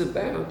Evan is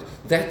about,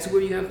 that's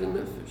where you have the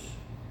nefesh.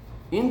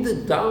 In the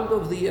dog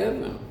of the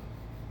Evan,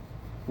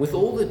 with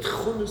all the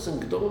tchunas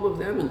and gdolim of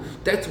the Evan,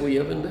 that's where you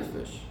have a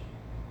nefesh.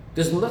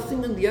 There's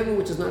nothing in the Evan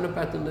which is not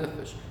about the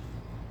nefesh.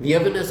 The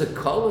Evan has a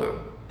color.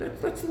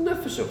 That's the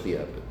nefesh of the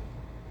Evan.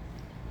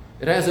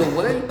 It has a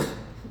weight.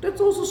 That's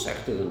also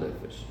shech to the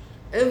nefesh.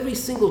 Every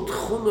single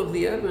tchun of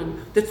the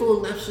Evan, that's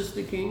all nefesh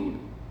dikin.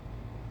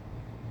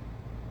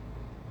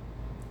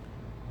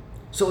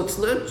 So it's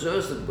not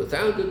just that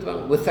without the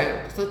Dvar,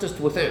 without. It's not just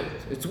without.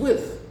 It's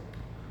with.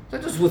 It's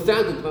not just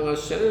without the Dvar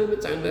Hashem,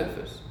 it's ein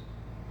nefesh.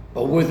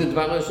 But with the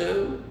Dvar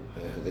Hashem,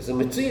 there's a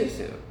metzias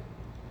here.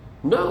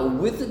 No,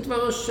 with the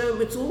Dvar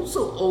Hashem, it's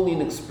also only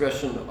an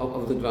expression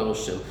of the Dvar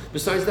Hashem.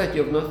 Besides that,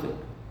 you have nothing.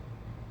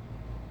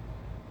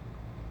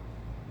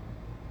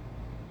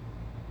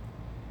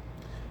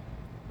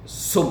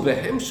 So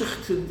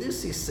behemshach to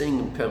this, he's saying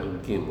in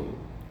Perek Gimel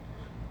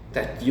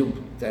that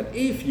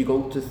if you're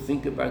going to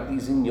think about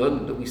these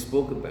inyanim that we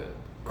spoke about,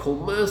 kol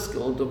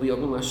maskel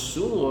d'v'yavim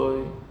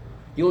ashuroi,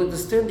 you'll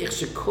understand ich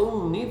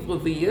shekol nivra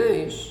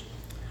v'yesh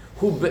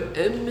hu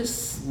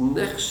be'emes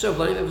nechshav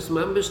la'neves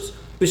mamish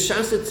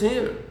b'shas it's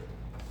here.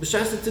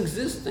 B'shas it's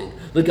existing.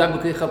 L'gabe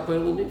l'keich ha'poel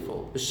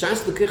l'nifol.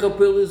 B'shas l'keich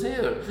ha'poel is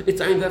here.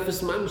 It's ein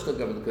v'efes mamish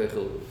l'gabe l'keich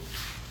ha'poel.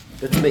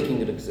 That's making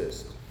it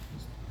exist.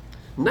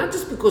 Not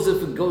just because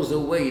if it goes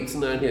away, it's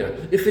not here.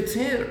 If it's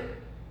here,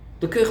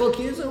 the keich ha'poel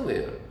is over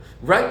here.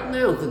 Right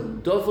now, the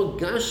dover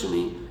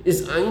gashmi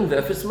is ein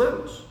v'efes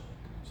mamish.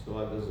 So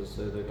why does it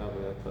say the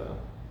gabe ha'poel?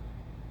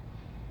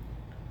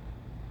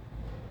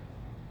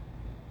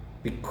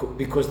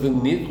 Because the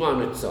nidra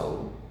on its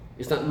own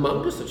is not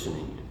manga such an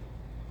inyan.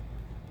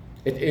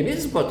 It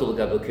is batul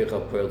gabel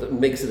kecha that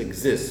makes it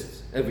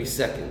exist every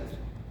second.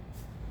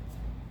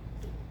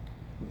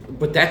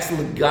 But that's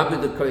the gabe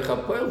the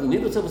kecha pearl. The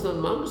nidra itself is not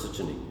manga such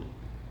an inyan.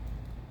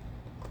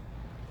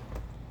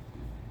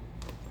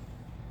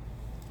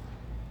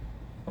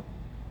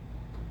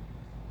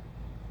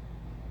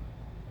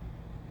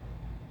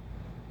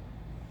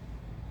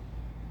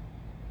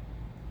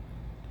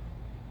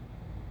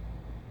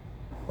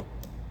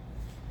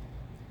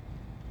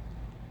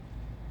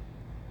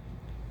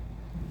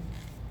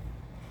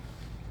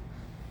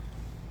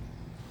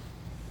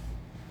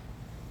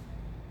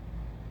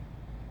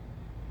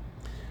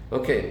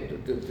 Okay,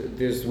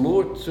 there's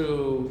more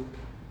to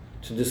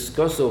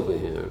discuss over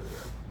here.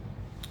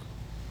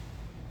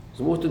 There's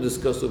more to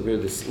discuss over here,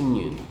 this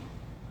inyan.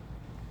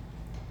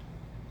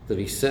 That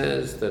he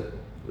says that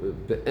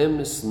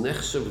be'emes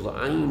nechshav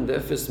la'ayin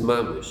v'efes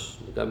mamish.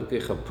 It's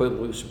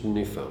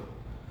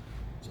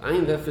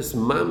ayin v'efes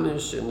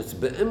mamish, and it's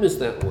be'emes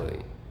that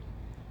way.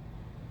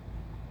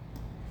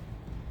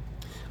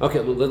 Okay,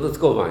 let's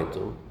go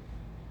weiter.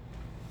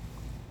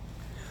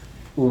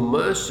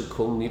 ומה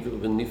שכל ניבר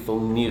וניפל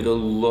נראה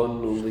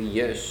לנו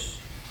ליש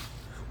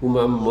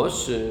ומה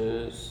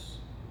מושס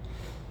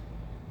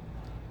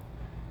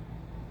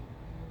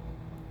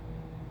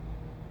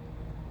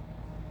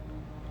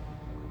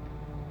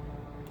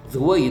the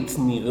way it's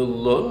נראה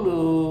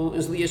לנו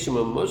is ליש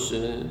ומה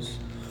מושס.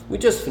 We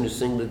just finished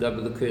saying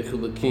לגבי לקח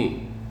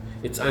אלוקים.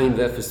 It's ein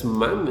v'efes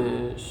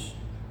mamish,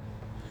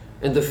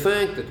 and the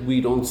fact that we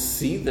don't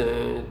see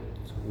that,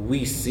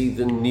 we see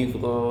the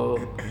nivra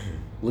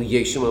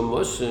לישם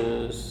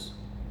המושס.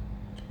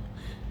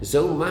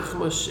 זהו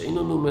מחמה שאין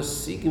לנו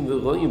משיגים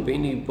ורואים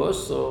בין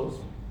בוסר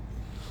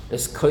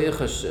as koyach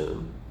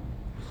Hashem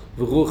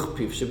v'ruch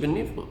piv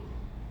shebenivra.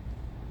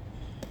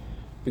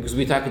 Because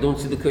we don't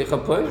see the koyach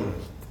HaPoel.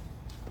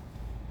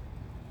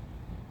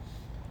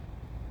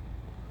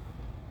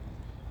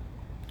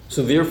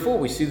 So therefore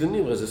we see the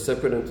nivra as a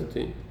separate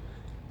entity.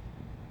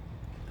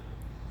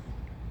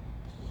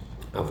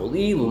 אבל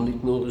אילו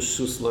ניתנו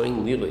רשוס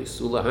לעין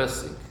לירס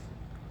ולהשיג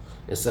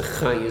es a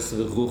chayes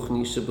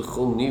v'ruchni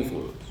shebechol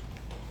nivra.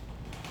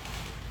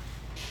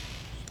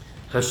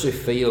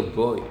 Hashefei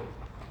boy,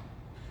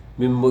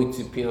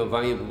 mimoitzi pi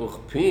havaya v'ruch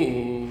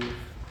pi.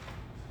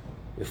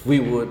 If we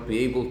would be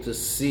able to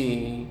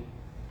see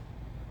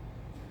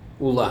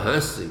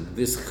ulahasig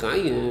this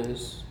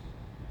chayes,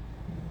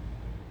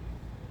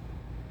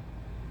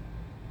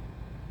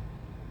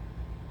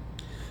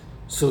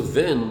 so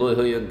then lo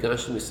hoya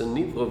gashmis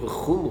anivra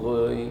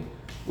v'chumroi.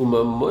 Then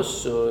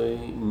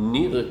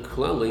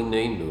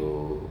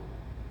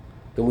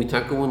we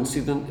wouldn't see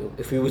the,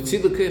 if we would see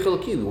the keich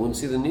halaki, we wouldn't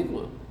see the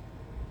nivra.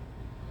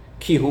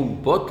 Ki hu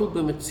bottle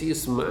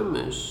b'metzias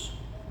mamish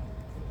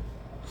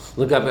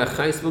l'gabe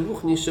achayis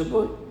v'ruchni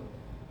shaboy.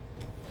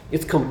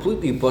 It's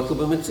completely bottle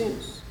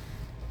b'metzias.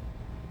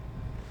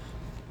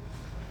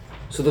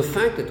 So the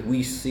fact that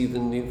we see the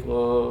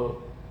nivra,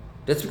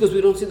 that's because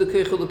we don't see the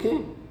keich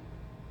halaki.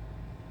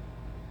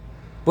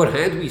 But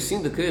had we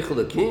seen the keich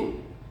halaki,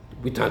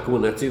 we will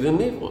not see the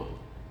nivra.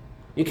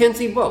 You can't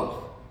see both.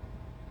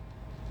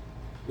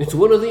 It's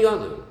one or the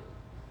other.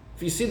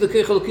 If you see the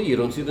keich halaki, you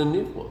don't see the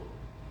nivra.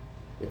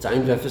 It's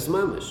ein v'efes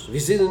mamish. If you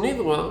see the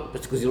nivra,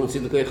 that's because you don't see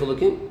the keich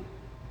halaki.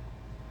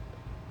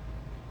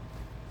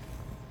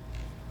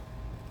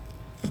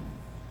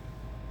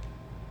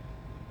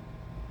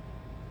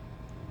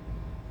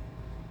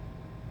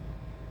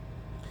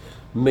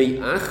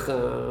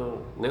 Me'acha.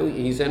 Now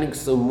he's adding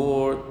some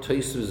more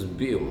Tosfos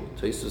Bil,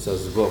 Tosfos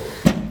Azvok.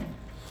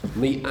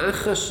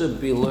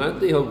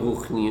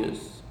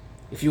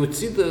 If you would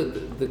see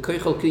the keich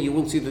halaki, you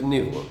wouldn't see the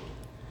nivra.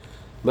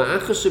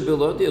 Ma'acha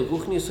shebiladi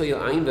haruchnius haya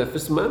ayin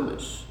v'efes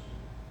mamish.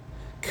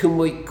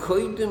 K'moi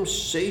koydem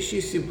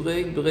sheishis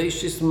yibrei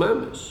b'reishis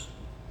mamish.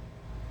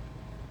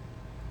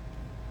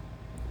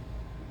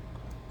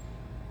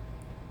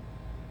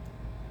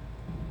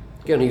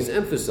 Again, he's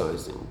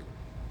emphasizing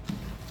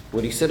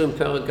what he said in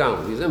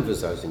Paragal. He's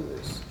emphasizing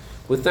this.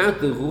 Without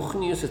the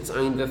ruchnius, it's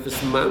ein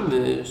v'efes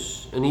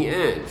mamish, and he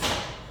adds,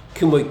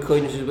 "K'moi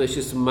kodesh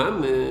v'eshis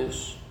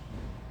mamish,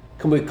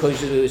 k'moi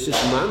kodesh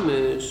v'eshis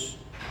mamish."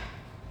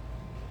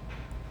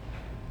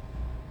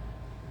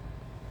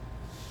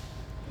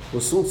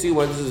 We'll soon see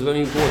why this is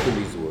very important.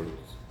 These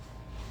words,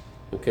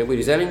 okay? But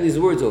he's adding these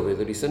words over here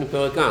that he said in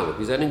Paragal.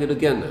 He's adding it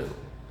again now.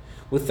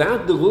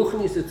 Without the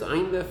ruchnius, it's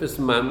ein v'efes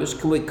mamish,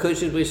 k'moi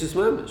kodesh v'eshis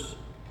mamish.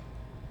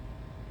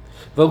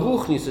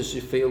 V'ruchnis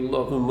ha'shifei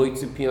Allah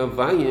v'moitzi pi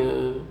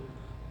havaya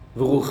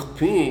v'ruch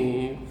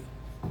piv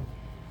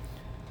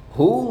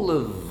hu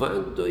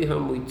levadoi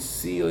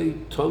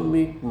hamoitzioi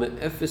tomit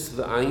me'efes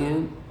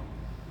v'ayin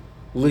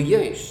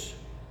liyesh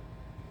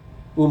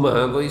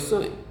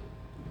u'mahavoisoi.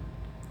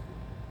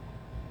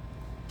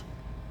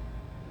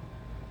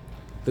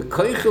 The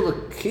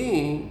koichel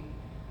key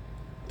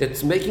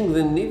that's making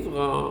the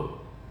nivra,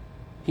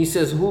 he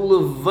says, hu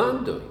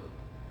levadoi.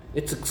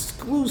 It's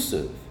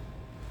exclusive.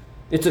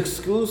 It's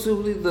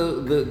exclusively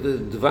the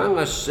Dvar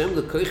Hashem,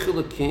 the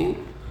koichel key,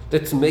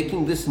 that's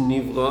making this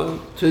nivra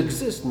to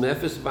exist.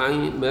 Mefes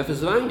vayin.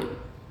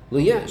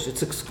 Liyesh.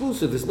 It's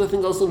exclusive. There's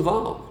nothing else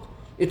involved.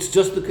 It's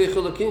just the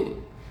koichel key.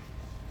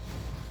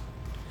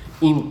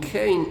 Im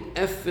kein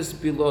efes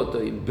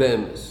bilodei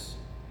bemes.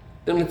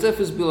 Then it's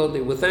efes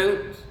bilodei.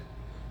 Without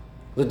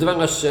the Dvar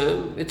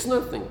Hashem, it's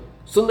nothing.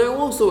 So now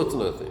also it's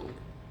nothing.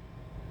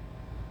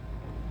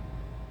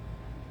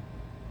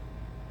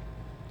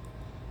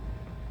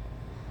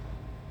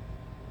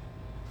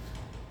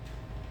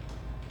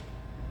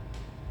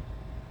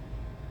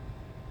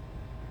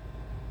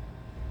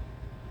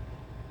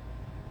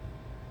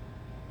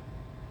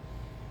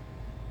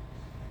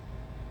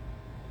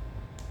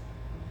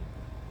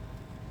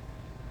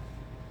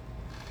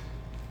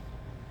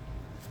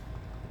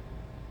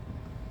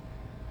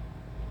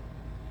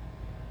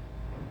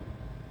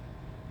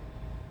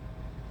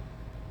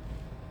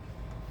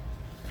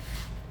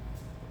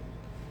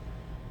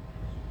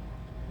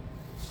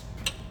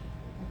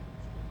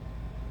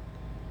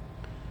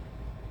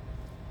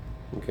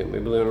 Okay,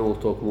 maybe later we'll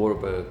talk more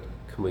about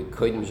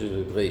Kodim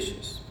Shel.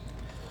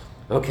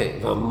 Okay,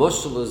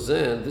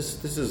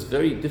 this is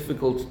very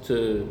difficult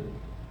to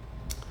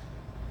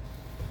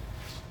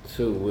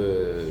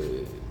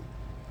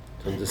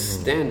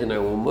understand in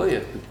our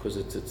moyach, because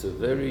it's a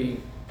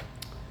very,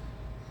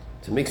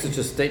 to make such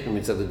a statement,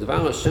 it's that the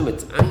Dvar Hashem,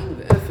 it's ayin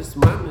v'efes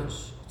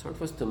mamish. It's hard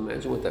for us to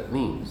imagine what that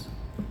means.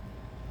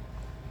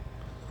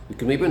 We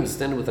can maybe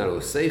understand it with our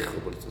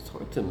seichel, but it's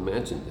hard to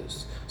imagine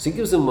this. So he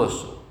gives a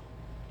mashal.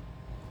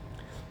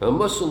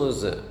 המשל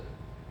הזה,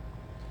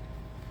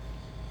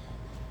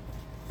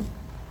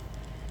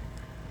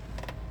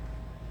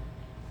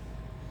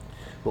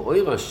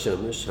 באור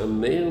השמש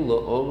המאיר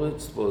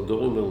לאורץ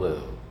והדורים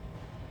אליה.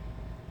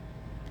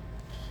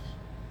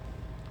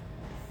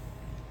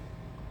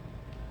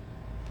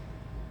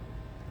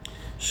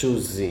 שהוא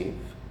זיו,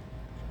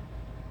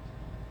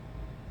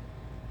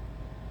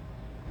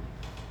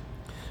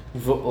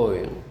 ואור,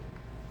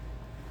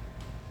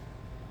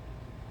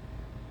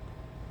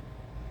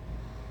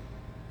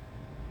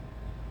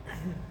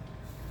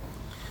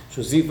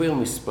 שזיו אור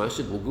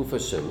מספשת מגוף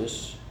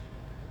השמש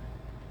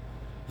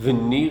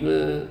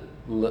ונראה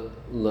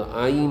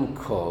לעין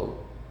כל.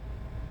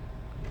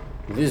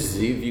 This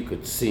ziv you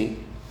could see,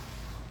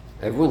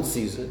 everyone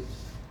sees it,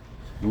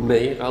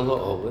 meir al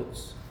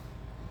ha'oretz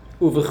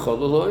uvechol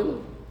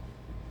ha'olam.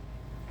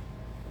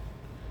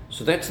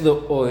 So that's the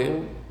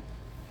oil,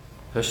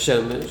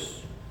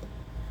 hashemesh,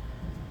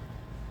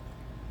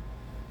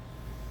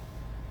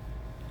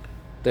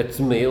 that's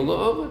meir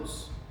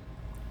la'oretz.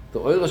 The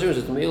oil Hashem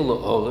is meir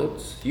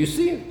la'oretz, you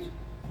see it.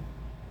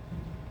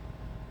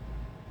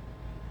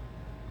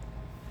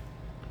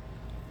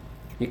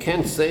 You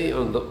can't say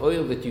on the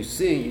oil that you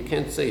see, you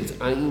can't say it's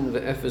ayin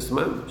ve'efes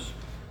mamish.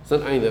 It's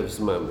not ayin ve'efes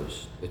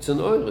mamish. It's an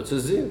oil, it's a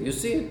ziv, you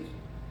see it.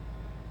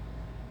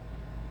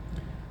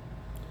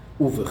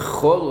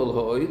 Uvechol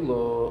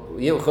ha'oilo,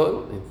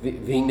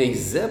 v'hinei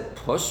zeh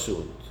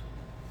pashut.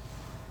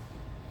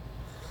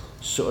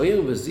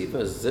 שאויר וזיו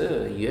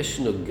הזה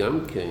ישנו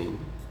גם כן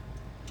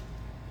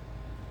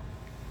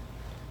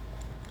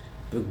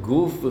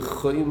בגוף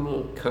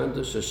וחומר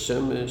קדוש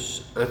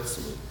השמש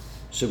עצמו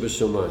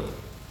שבשמיים.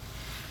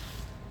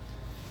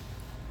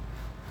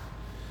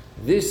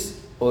 This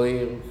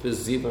oil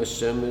וזיו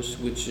השמש,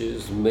 which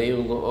is meir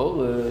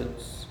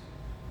la'oretz,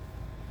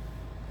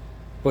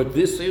 but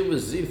this oil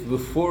וזיו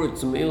before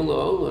it's meir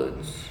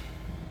la'oretz,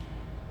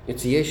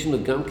 it's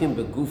yeshnu gamkin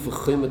beguf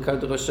v'chomer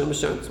kadosh Hashem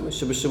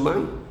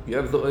shebeshamayim. You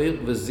have the oil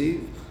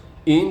v'ziv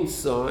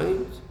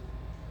inside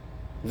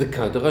the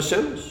kadosh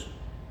Hashem.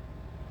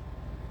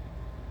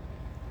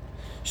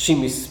 She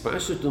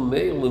mispashet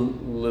umeir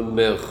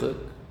lemerchek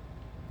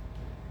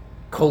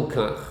kol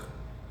kach.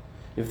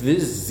 If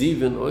this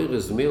ziv and oil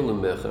is meir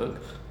lemerchek,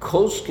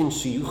 kol shkin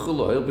sheyuchel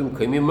oil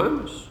b'mkoim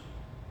yamamish.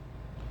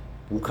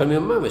 B'mkoim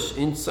yamamish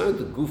inside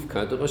the guf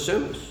kadosh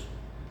Hashem.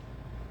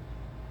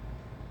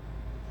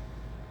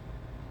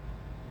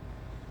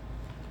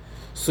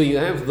 So you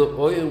have the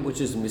oil which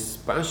is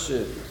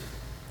mispashet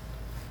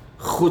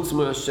chutz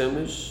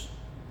ma'ashemesh,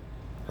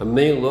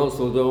 hameir lo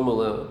sodom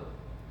ala,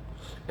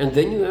 and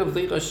then you have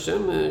the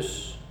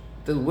Hashemesh,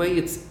 the way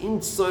it's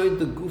inside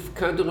the guf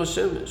kadosh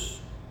Hashemesh.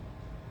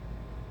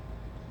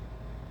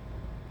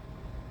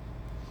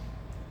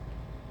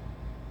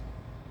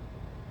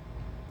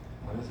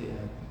 Why does he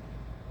add?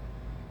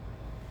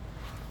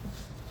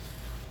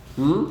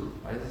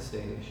 Why does it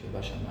say Sheba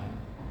Shamayim?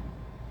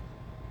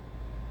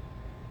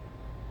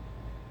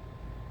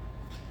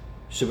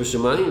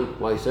 Shebeshamayim.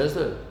 Why he says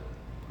that?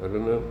 I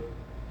don't know.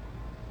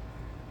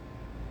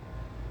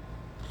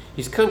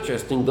 He's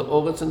contrasting the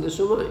Oretz and the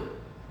Shemayim.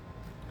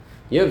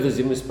 You have the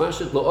Ziv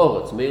Mispashet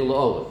La'oretz, Meil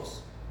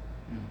La'oretz.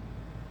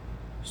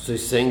 So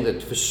he's saying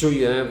that for sure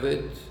you have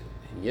it.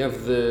 You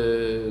have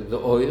the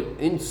oil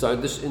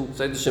inside the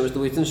Shemesh, the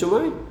way it's in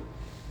Shemayim.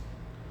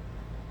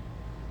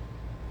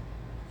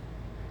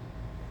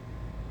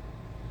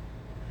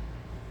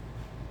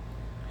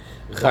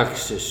 Rak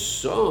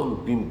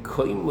shesham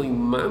bimkoimoy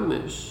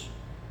mamish,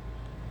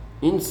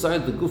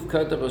 inside the Guf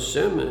Kadar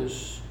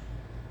HaShemesh,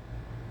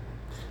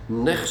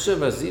 nechshav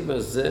haziv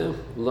hazeh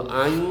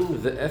la'ayin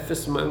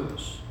ve'efes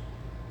mamish.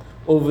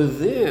 Over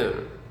there,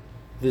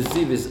 the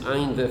ziv is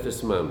ayin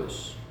ve'efes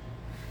mamish.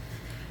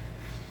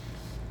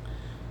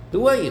 The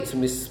way it's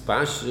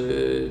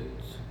mispashet,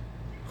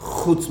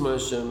 chutz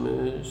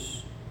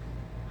ma'ashemesh,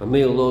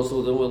 hamil lo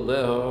sodom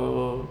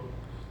aleha,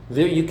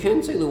 there you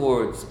can't say the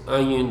words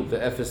ayin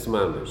ve'efes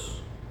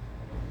mamish,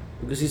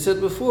 because he said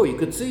before you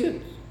could see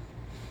it.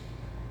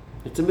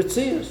 It's a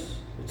mitzias,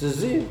 it's a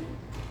ziv.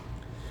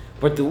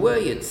 But the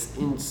way it's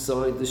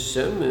inside the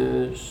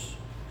shemesh,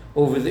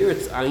 over there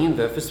it's ayin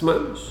ve'efes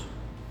mamish.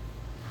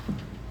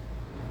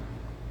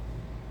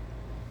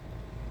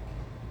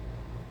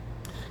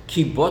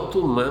 Ki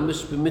botul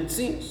mamish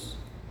b'mitzias.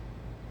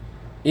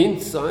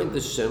 Inside the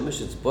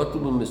shemesh, it's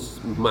botul mamish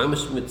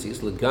b'mitzias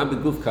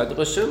legabi guf kadar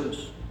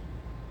hashemesh.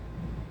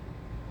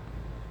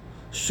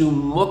 Shu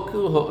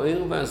moker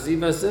ha'oil v'aziv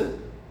hazeh.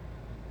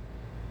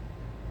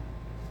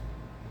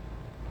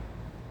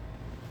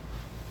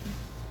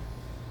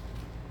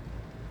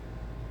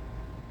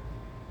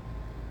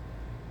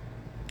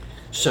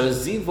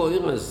 שהזיו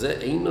האור הזה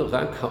אינו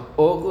רק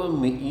האור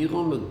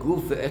מאירו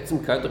מגוף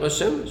ועצם כדר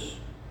השמש.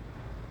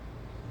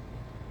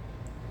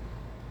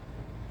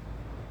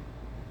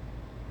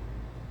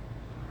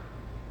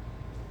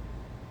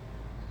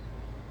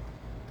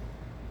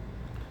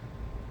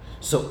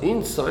 So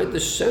inside the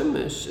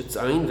shemesh, it's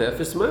ayin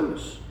ve'efes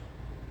mamish.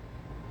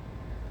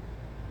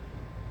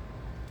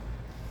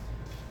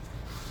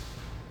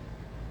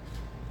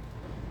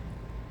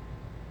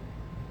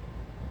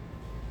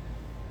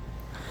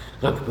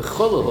 רק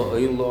בכל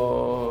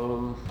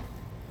העולם,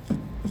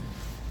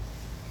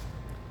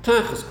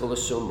 תחת כל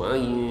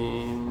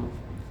השמיים,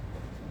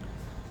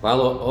 ועל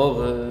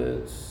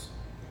הארץ.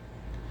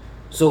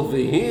 So over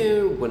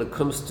here, when it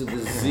comes to the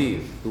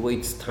ziv, the way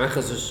it's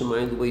tachas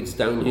hashemayim, the way it's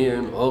down here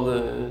in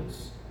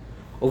Oretz,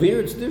 over here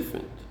it's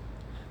different.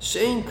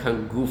 Shein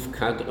kan guf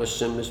kadar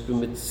hashemesh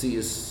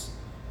b'mitzias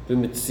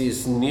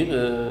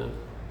nira,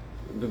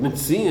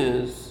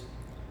 b'mitzias.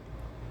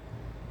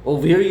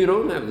 Over here you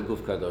don't have the guf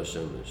kadar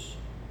hashemesh.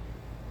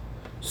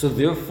 So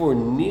therefore,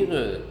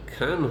 nira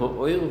kan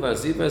ha'oil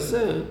v'aziv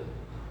hazeh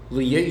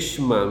l'yesh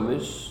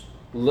mamish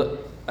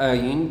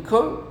l'ayin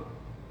kol.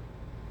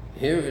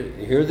 Here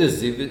the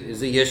ziv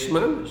is a yesh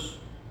mamish,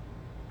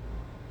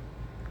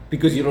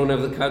 because you don't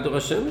have the kadar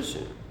hashemesh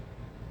here.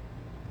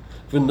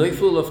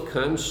 V'noifel of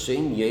kan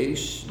shein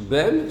yesh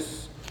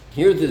be'emes.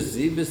 Here the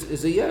ziv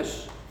is a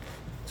yesh.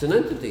 It's an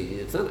entity.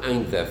 It's not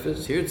ein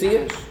vefes. Here it's a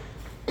yesh.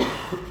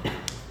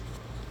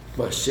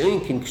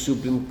 Mashen kin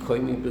kshubim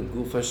koimi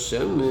beguf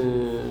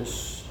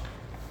hashemesh.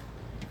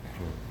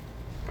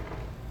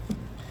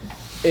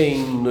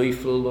 Ein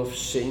noifel of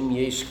shein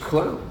yesh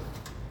klam.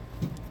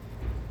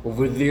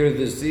 Over there,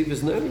 the ziv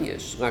is not a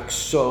yesh. Rak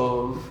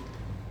shom,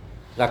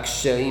 rak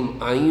sheim,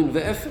 ayin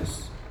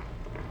ve'efes.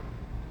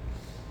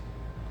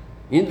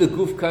 In the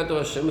guf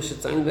kadar hashemesh,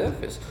 it's ayin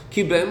ve'efes.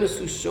 Ki be'emes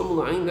hu shom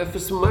la'ayin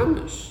ve'efes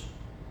mamish.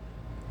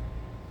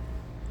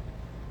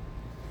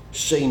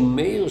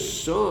 Sheimeir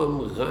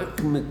shom rak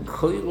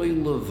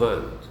mekoiroi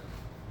levand.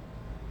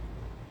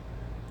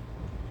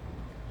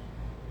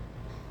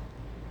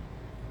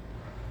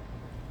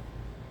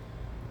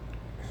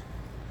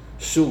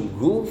 Shu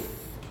guf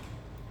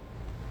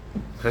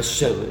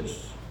hashemesh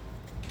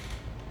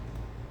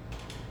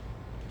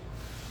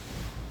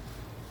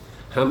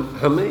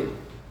hameir.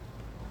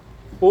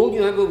 All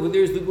you have over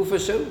there is the guf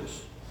hashemesh.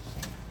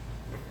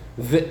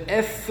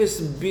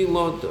 Ve'efes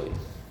biladoi.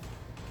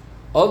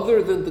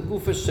 Other than the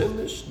guf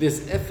hashemesh,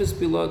 there's efes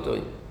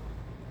biladoi,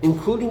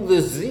 including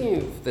the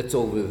ziv that's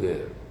over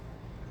there.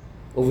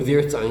 Over there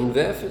it's ayin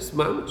ve'efes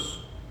mamish.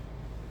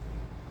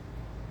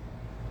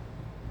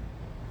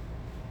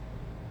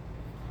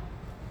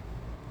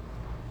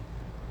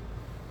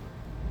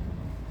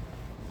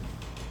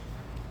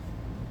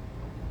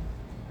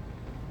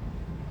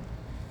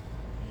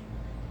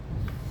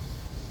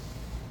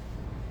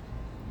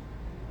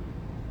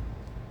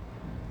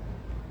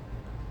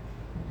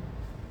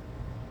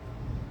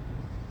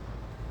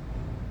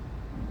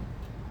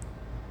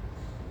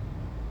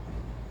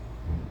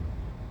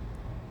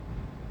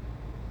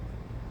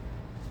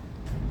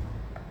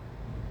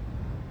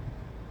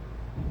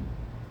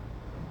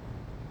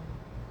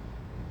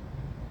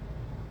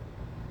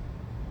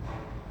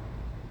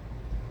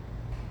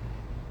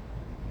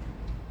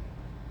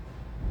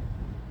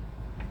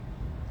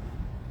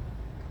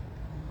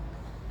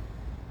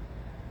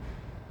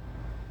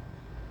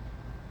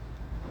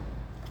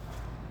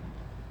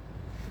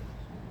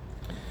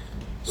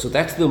 So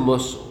that's the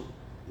muscle.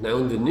 Now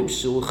in the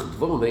Nimshul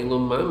Chadvarim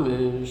Eilam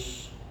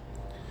Mamish,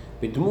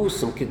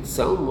 B'dmusam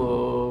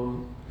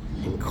Kitzalma,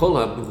 in Kol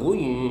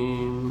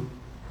HaBruim,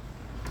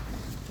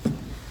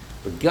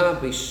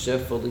 B'gabi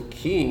Shefel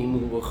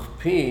Ekim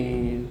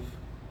U'chpiv,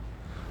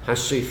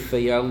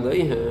 Hashefei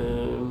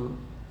Aleihem,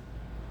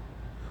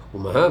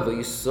 U'mahava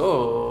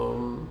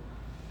Yisom,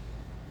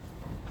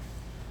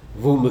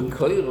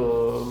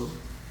 V'u'mekoiram,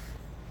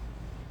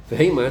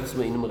 V'heim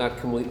Atzmeinem Rak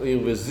K'moi Oir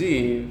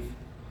V'ziv,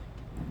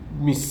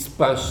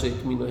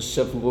 Mispashet Min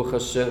Hashem V'ruch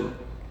Hashem,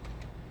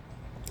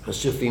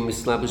 Hashefei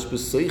Mislabish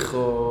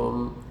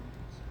B'seichom,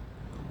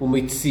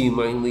 U'metzim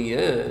Ein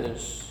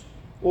Liyesh.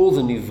 All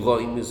the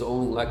Nivraim is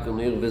only like an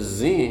Oir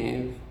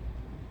V'ziv.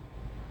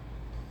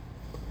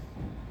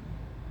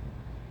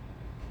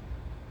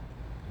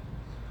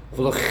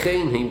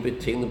 ולכן הם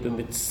בתינו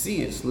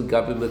במציאס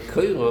לגבי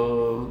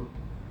מקוירם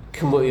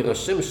כמו עיר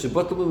השם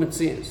שבוטל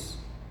במציאס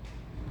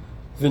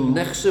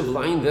ונחשב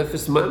לעין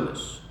ואפס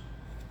ממש.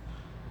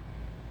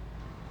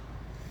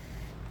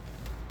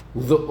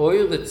 The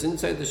oil that's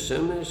inside the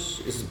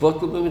shemesh is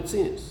bottle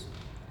b'metzias.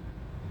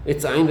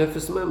 It's ein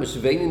v'efes mamash.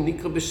 Ve'ein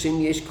nikra b'shem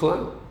yesh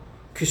klal.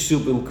 Kishu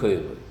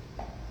b'mkoiroi.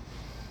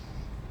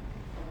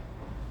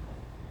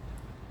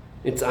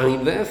 It's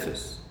ein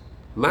v'efes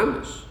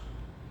mamash.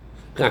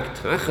 רק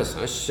תחס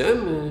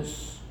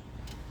השמש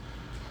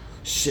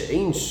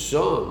שאין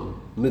שם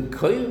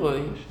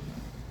מקוירוי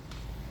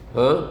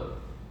רק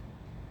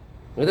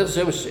תחס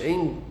השמש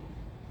שאין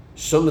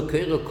שם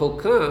מקוירוי כל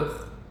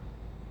כך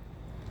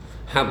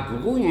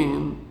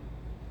הברואים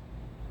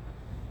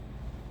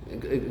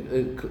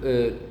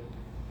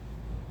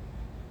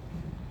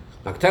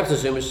רק תחס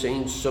השמש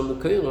שאין שם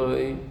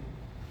מקוירוי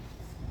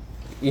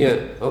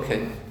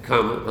okay,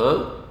 כמה,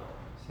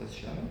 says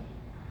Shaar.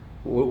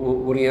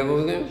 What do you have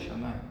over there?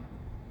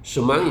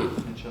 Shemayim.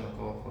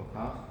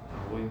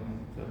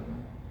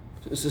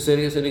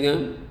 Say it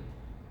again.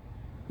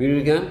 Read it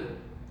again.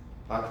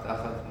 רק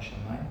תחת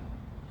השמיים.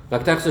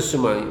 רק תחת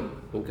השמיים.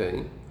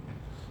 Okay.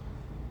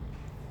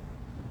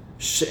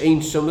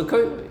 שאין שם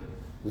מקוירוי.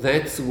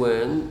 That's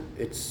when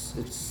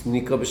it's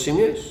נקרא בשם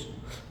יש.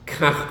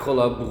 כך כל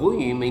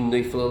הברואים אין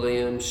נפל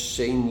עליהם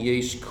שאין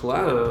יש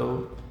כלל.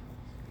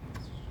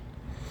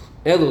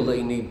 אלו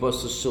לעיני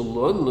בשר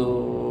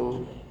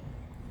שלנו.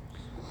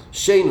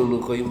 שאינו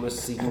נוכל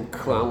משיגים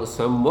כלל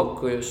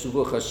המוקר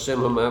שרוח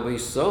השם המהווה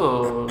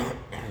סוד.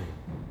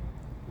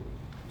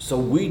 So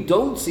we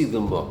don't see the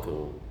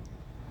mocker.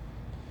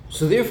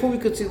 So therefore we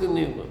could see the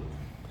nivra.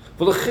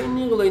 ולכן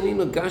נראה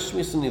לעינינו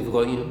גשמיס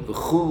הנברואים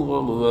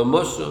וחומרם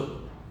וממשה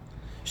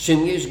שהם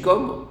יש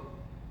גמל.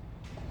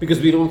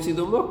 Because we don't see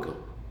the mocker.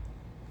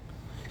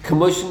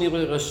 כמו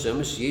שנראה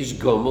השמש יש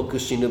גמל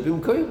כשינה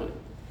במקוירה.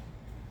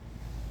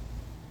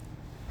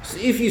 So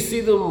if you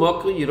see the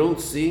mocker, you don't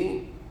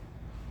see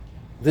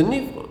the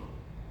nivra.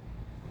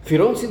 If you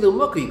don't see the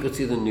mocker, you could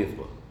see the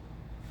nivra.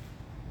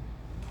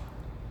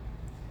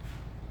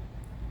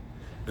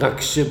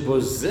 רק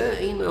שבזה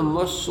אין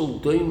המשל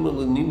דומה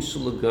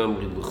לנמשל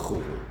לגמרי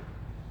לחובה.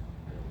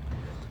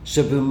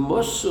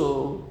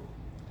 שבמשל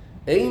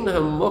אין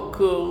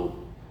המוקר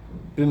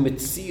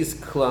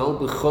במציאס כלל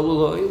בכל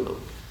העולם.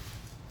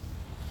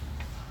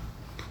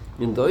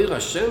 In the Oir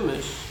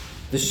HaShemesh,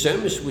 the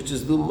Shemesh, which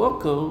is the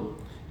mocker,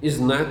 is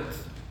not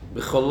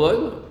בכל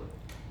העולם.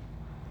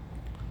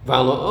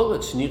 ועל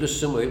הארץ נראה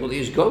שם אבל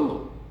יש גמל.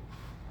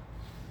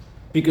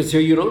 Because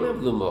here you don't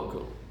have the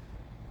mocker.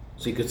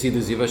 So you could see the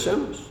Ziv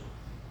HaShemesh.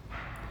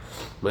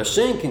 מה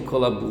שאין כן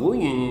כל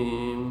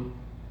הברואים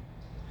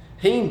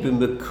הם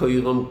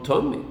במקוירם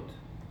תמיד.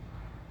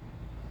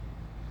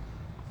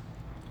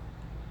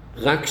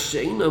 רק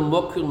שאין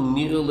המוקר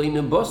נראה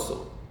לנבוסר.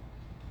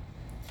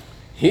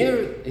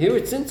 Here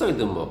it's inside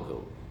the mocker.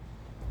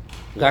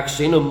 רק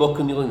שאין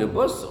המוקר נראה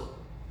לנבוסר.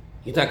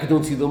 You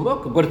don't see the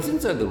mocker, but it's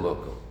inside the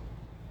mocker.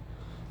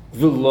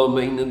 ולא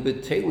מינם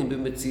בתלם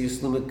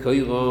במציאס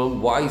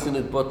למקוירם. Why isn't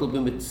it bottle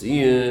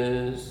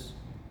במציאס?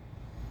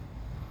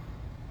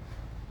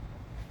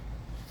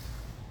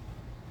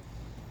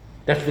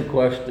 That's the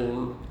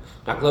question.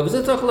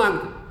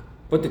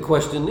 But the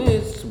question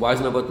is, why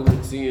isn't it bottle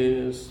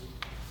במציאס?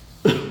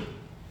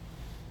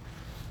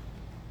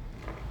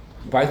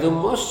 By the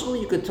mashal,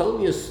 you could tell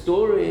me a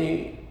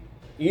story.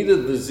 Either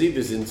the ziv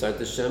is inside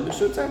the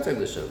shemesh or it's outside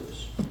the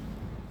shemesh.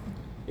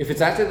 If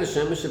it's outside the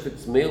shemesh, if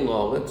it's male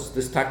oretz,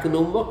 there's taka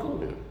no mokel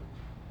here.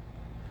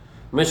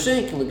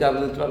 Mashenk legav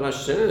l'dvar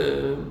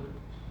Hashem,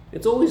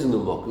 it's always in the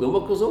mokel. The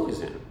mokel is always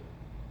here.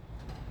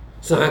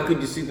 So how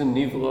could you see the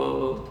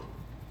nivra?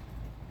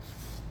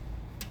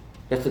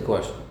 That's the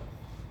question.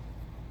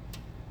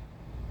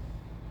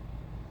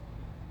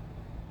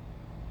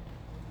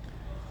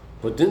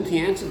 But didn't he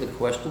answer the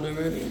question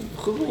already?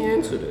 Chuvli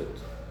answered it.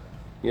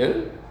 Yeah?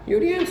 He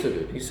already answered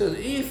it. He said,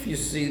 if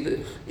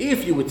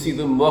you would see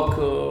the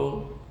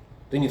mocker,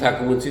 then you'd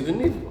wouldn't see the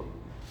nivra.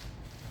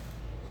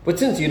 But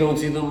since you don't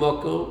see the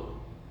mocker,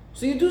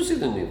 so you do see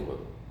the nivra.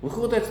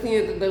 That's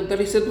the that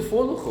he said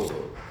before the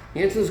chuvli.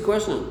 He answered this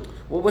question.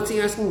 Well, what's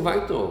he asking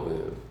weiter over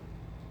here?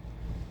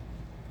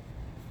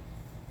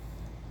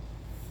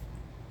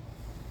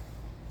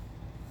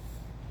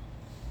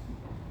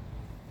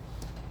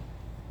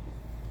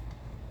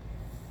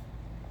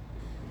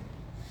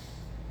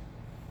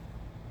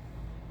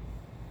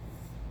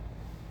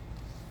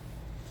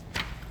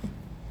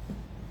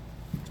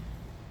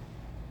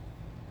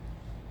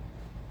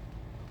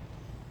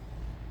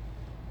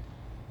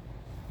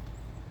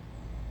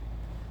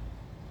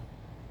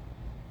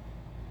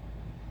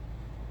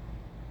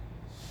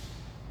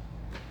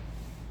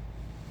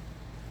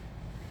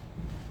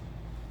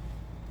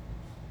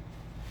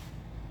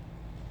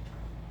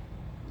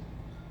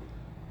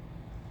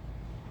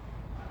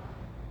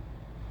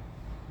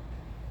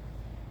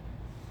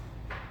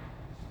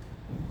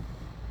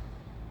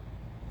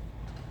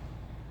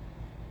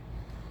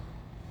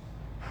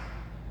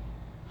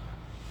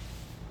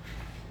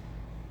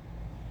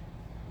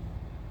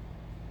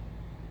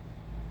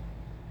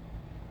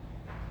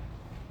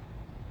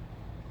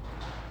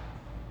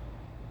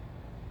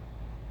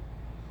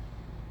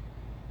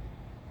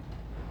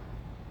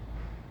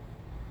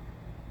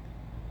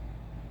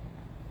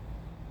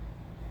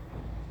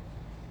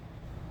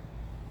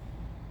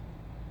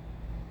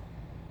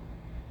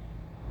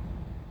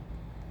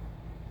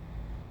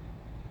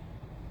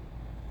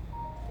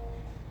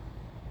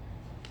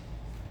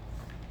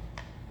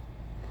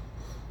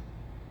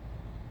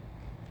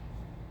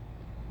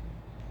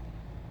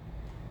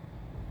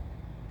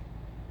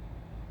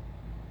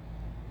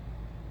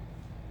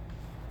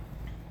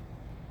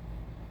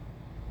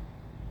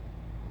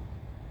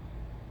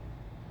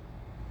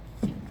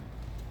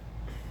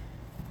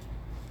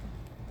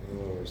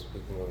 were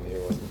speaking over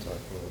here wasn't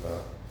talking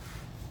about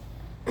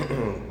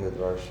the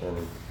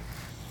darshan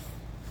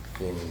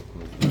being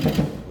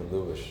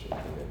Maluvish in the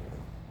Nivra.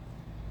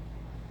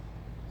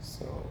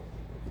 So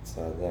it's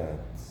not that.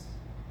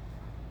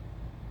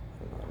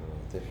 I don't know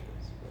the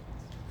difference, but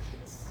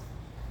it's.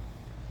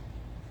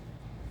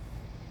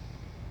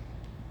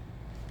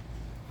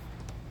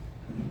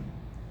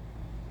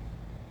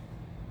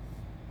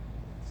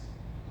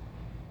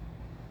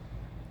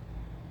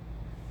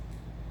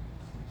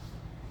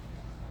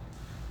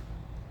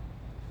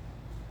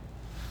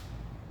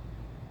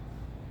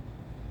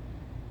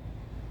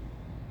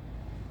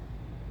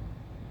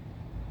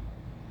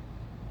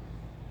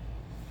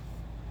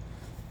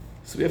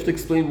 So we have to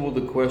explain more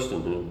the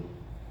question here.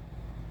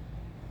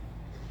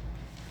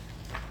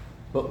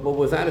 But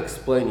without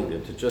explaining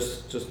it,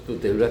 just the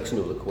direction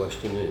of the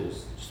question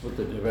is, just what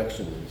the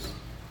direction is.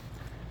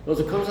 Well,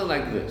 it comes out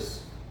like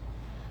this.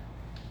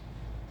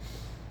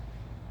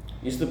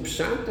 Is the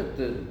pshat that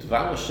the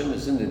Dvar Hashem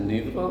is in the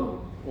Nivra,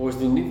 or is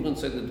the Nivra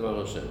inside the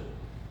Dvar Hashem?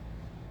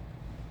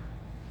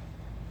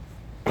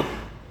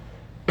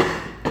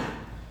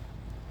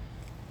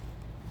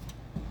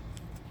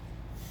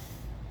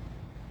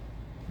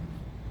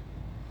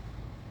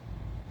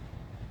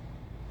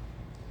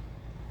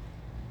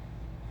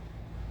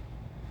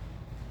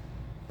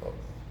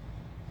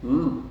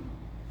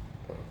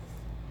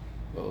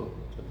 Well,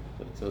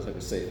 that sounds like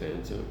a safe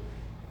answer.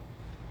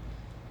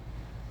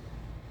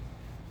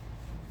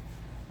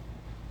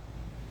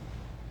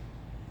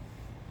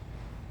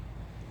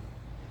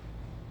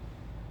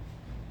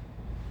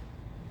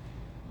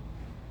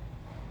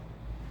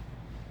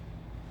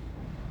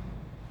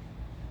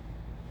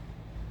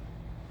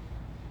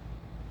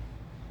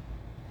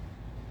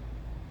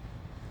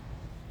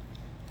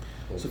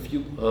 So if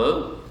you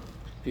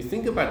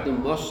think about the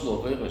mashal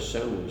of Eir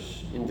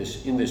HaShemesh in the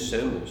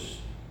Shemesh,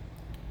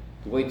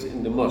 the way it's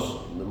in the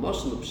mashal the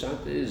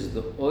pshat is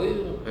the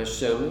Eir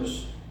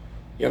HaShemesh.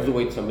 You have the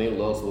way Tamei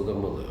laws will go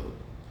around,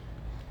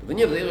 but then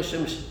you have the Eir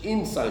HaShemesh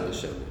inside the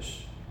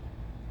Shemesh.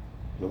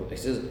 You know, it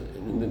says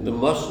in the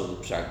mashal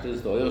the pshat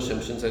is the Eir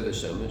HaShemesh inside the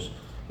Shemesh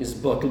is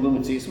batel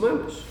b'metzias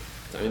mamash.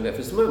 It's ein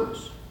nefes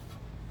mamash.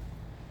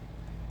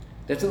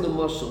 That's in the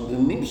mashal. The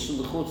nimshal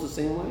the chutz the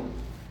same way.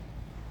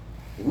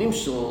 The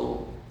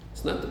nimshal,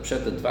 it's not the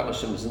pshat that Dvar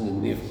Hashem is in the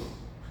Nivra.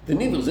 The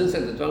Nivra is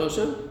inside the Dvar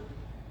Hashem.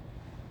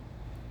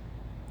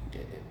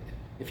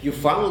 If you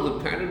follow the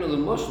pattern of the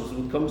mushrooms,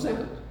 it comes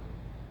out.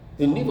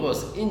 The Nivra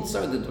is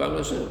inside the Dvar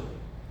Hashem.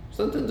 It's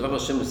not that Dvar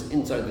Hashem is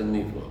inside the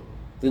Nivra.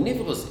 The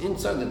Nivra is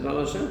inside the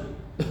Dvar Hashem.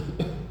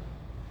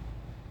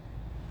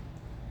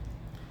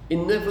 It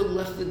never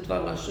left the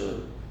Dvar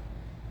Hashem.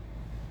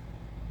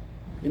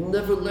 It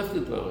never left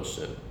the Dvar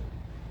Hashem.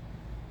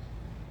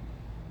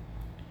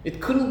 It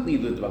couldn't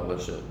leave the Dvar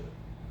Hashem.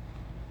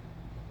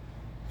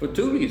 For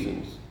two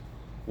reasons.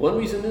 One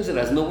reason is it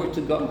has nowhere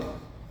to go.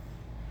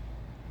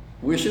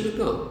 Where should it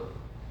go?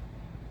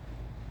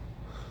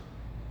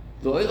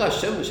 The Eir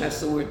HaShemesh has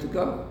somewhere to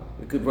go.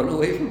 It could run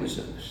away from the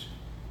Shemesh.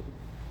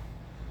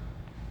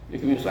 It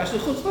could be flash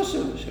chutz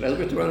v'Shemesh. It has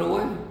nowhere to run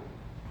away.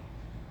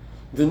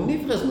 The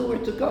Nivra has nowhere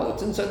to go.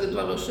 It's inside the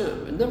Dvar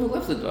Hashem. It never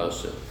left the Dvar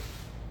Hashem.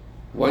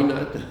 Why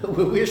not?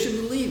 Where should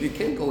it leave? It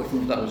can't go away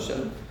from the Dvar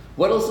Hashem.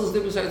 What else is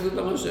there besides the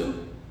Dvar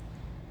Hashem?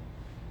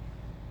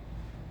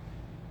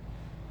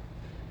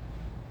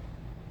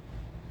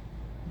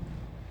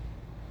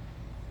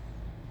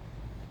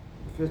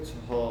 If its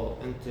whole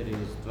entity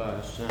is Dvar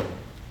Hashem,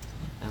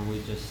 and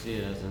we just see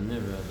it as a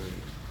nivra, then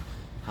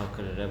how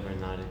could it ever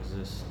not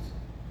exist?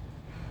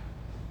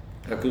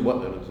 How could what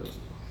not exist?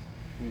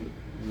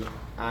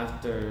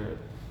 After,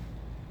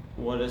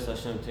 what is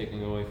Hashem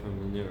taking away from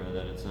the nivra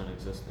that it's not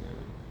existing anymore?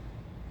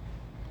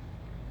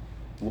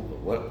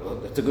 Well,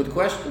 that's a good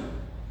question.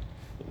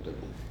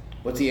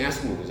 What's he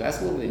asking? He's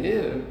asking over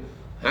here,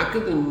 how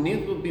could the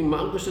Nivra be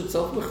malbish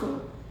itself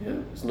b'chol? Yeah,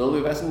 there's no way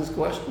of asking this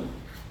question.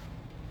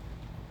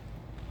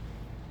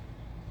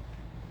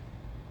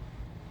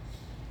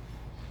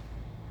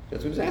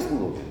 That's what he's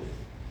asking over here.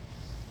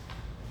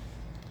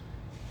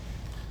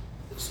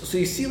 So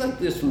you see like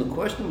this, from the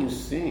question you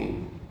see,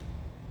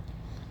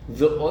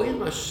 the Eir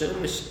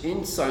HaShemesh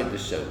inside the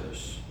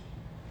Shemesh.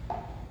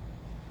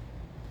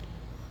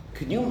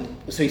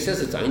 So he says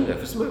it's ein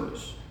nefes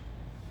mamash.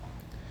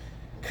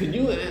 Could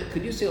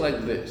you say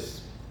like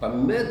this?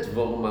 Bamed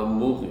vor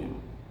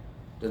mamurim,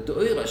 that the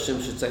Eir Hashem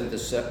inside the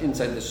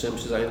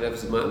Shemesh is ein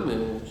nefes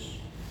mamash.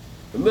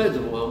 Bamed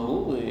vor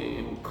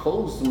mamurim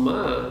kol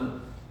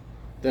zman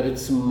that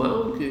it's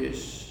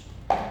malgish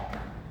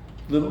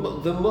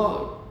the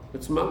mar.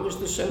 It's malgish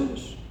the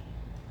Shemesh.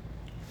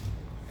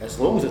 As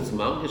long as it's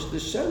malgish the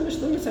Shemesh,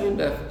 then it's ein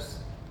nefes.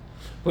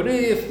 But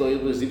if he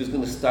was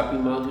going to stop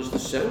him malgish the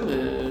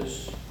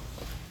Shemesh,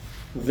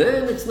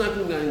 then it's not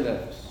going to be ein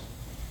nefes.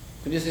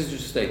 But this is your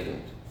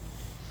statement.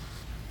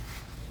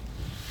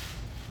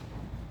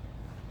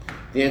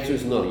 The answer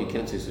is no, you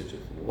can't say such a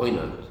thing. Why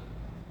not?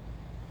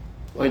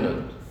 Why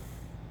not?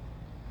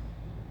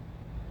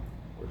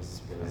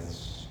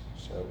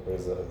 Where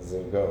does the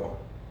Zoom go?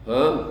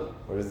 Huh?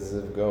 Where does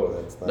the Ziv go?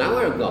 That's not Now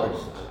where it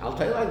goes? I'll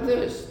tell you like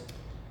this.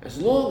 As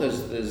long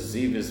as the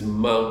Ziv is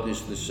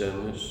maldish the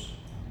Shemesh,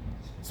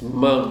 it's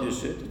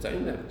maldish it, it's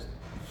ein nefesh.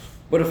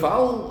 But if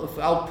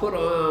I'll put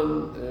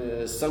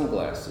on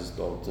sunglasses,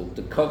 Dalton,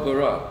 to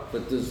cover up,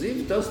 but the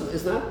Ziv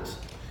is not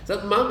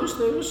maldish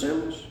the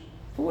Shemesh,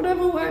 for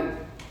whatever way.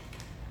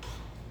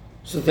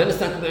 So then it's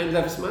not the ein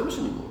nefesh mamish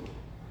anymore.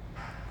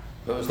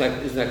 Is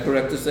that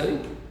correct to say?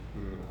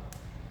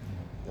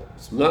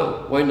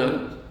 No, why not?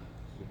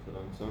 You put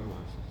on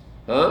sunglasses.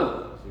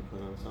 Huh? You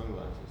put on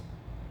sunglasses.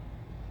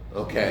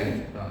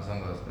 Okay. Put on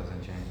sunglasses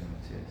doesn't change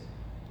the mitzvahs.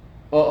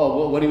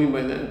 Oh, what do you mean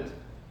by that?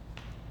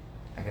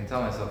 I can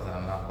tell myself that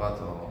I'm not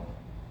batal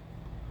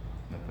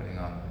putting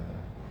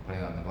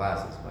on the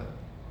glasses, but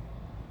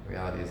the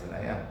reality is that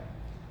I am.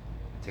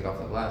 Take off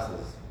the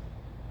glasses.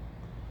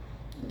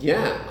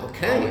 Yeah,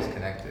 okay. Always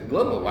connected.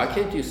 Good, but why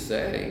can't you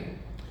say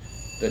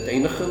that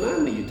ain't a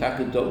chanami? You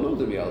taka don't know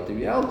the reality. The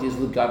reality is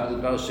l'gabi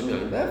l'dvar Hashem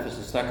yain b'efes.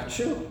 It's taka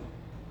true.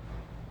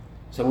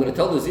 So I'm going to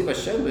tell the Ziv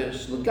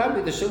HaShemesh,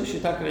 l'gabi the Shemesh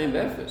yitaka yain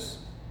b'efes.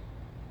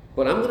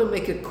 But I'm going to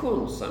make a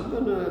kunz. I'm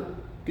going to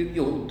give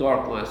you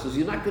dark glasses.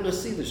 You're not going to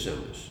see the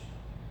Shemesh.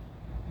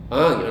 You're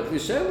not going to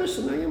see the Shemesh,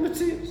 so now you're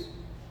Metzias.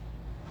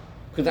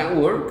 Could that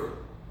work?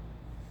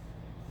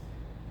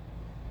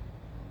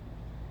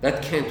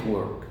 That can't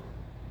work.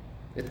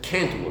 It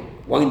can't work.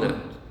 Why not?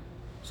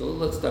 So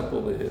let's stop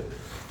over here.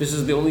 This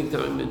is the only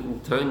time in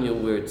Tanya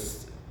where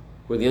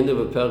the end of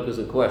a parak is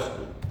a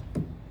question.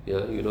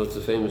 Yeah, you know it's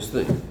a famous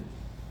thing.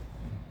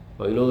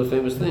 Oh, you know the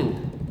famous thing?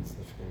 What's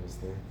the famous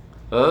thing?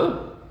 Huh?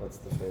 What's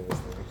the famous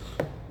thing?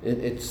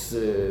 It's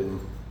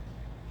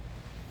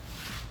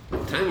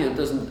Tanya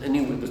doesn't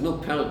anyway. There's no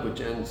parak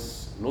which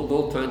ends. In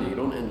all Tanya, you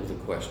don't end with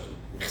a question.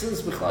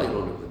 Chassidus B'chlal, you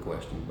don't end with a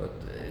question, but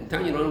in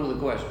Tanya, you don't end with a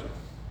question.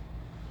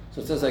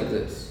 So it says like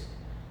this: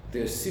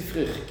 there's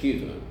Sifrei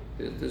Chekira.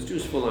 There's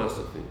Jewish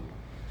philosophy.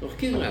 So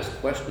Chekira asks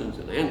questions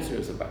and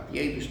answers about the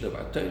Eibush,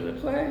 about Torah,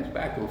 plays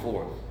back and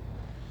forth.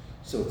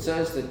 So it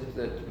says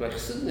that by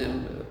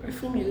Chassidim, by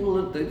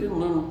whom they didn't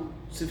learn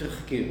Sifrei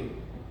Chekira.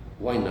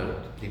 Why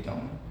not? They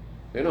don't.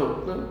 They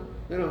don't. No,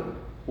 they don't.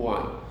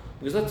 Why?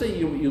 Because let's say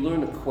you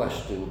learn a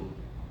question.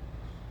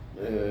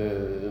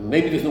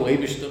 Maybe there's no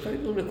Eibush, you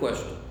learn a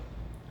question.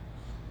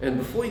 And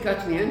before you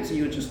got to the answer,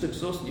 you were just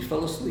exhausted, you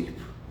fell asleep.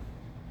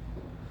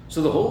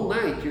 So the whole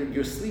night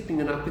you're sleeping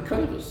in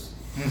apikairos.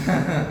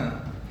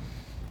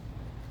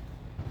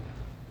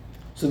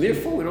 So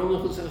therefore we don't know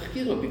who's a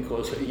chikira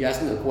because you're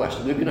asking a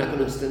question. Maybe you're not going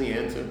to understand the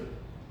answer.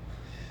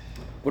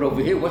 But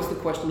over here, what's the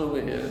question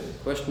over here? The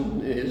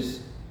question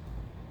is,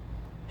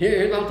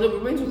 here the Alter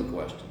remains with the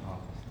question.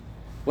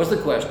 What's the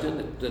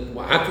question?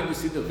 How can you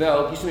see the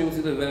veil? You shouldn't even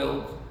see the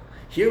veil.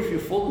 Here, if you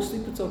fall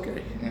asleep, it's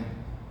okay. Yeah.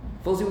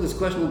 Fall asleep with this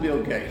question will be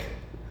okay.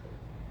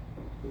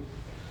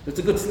 It's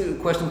a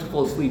good question to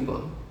fall asleep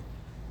on.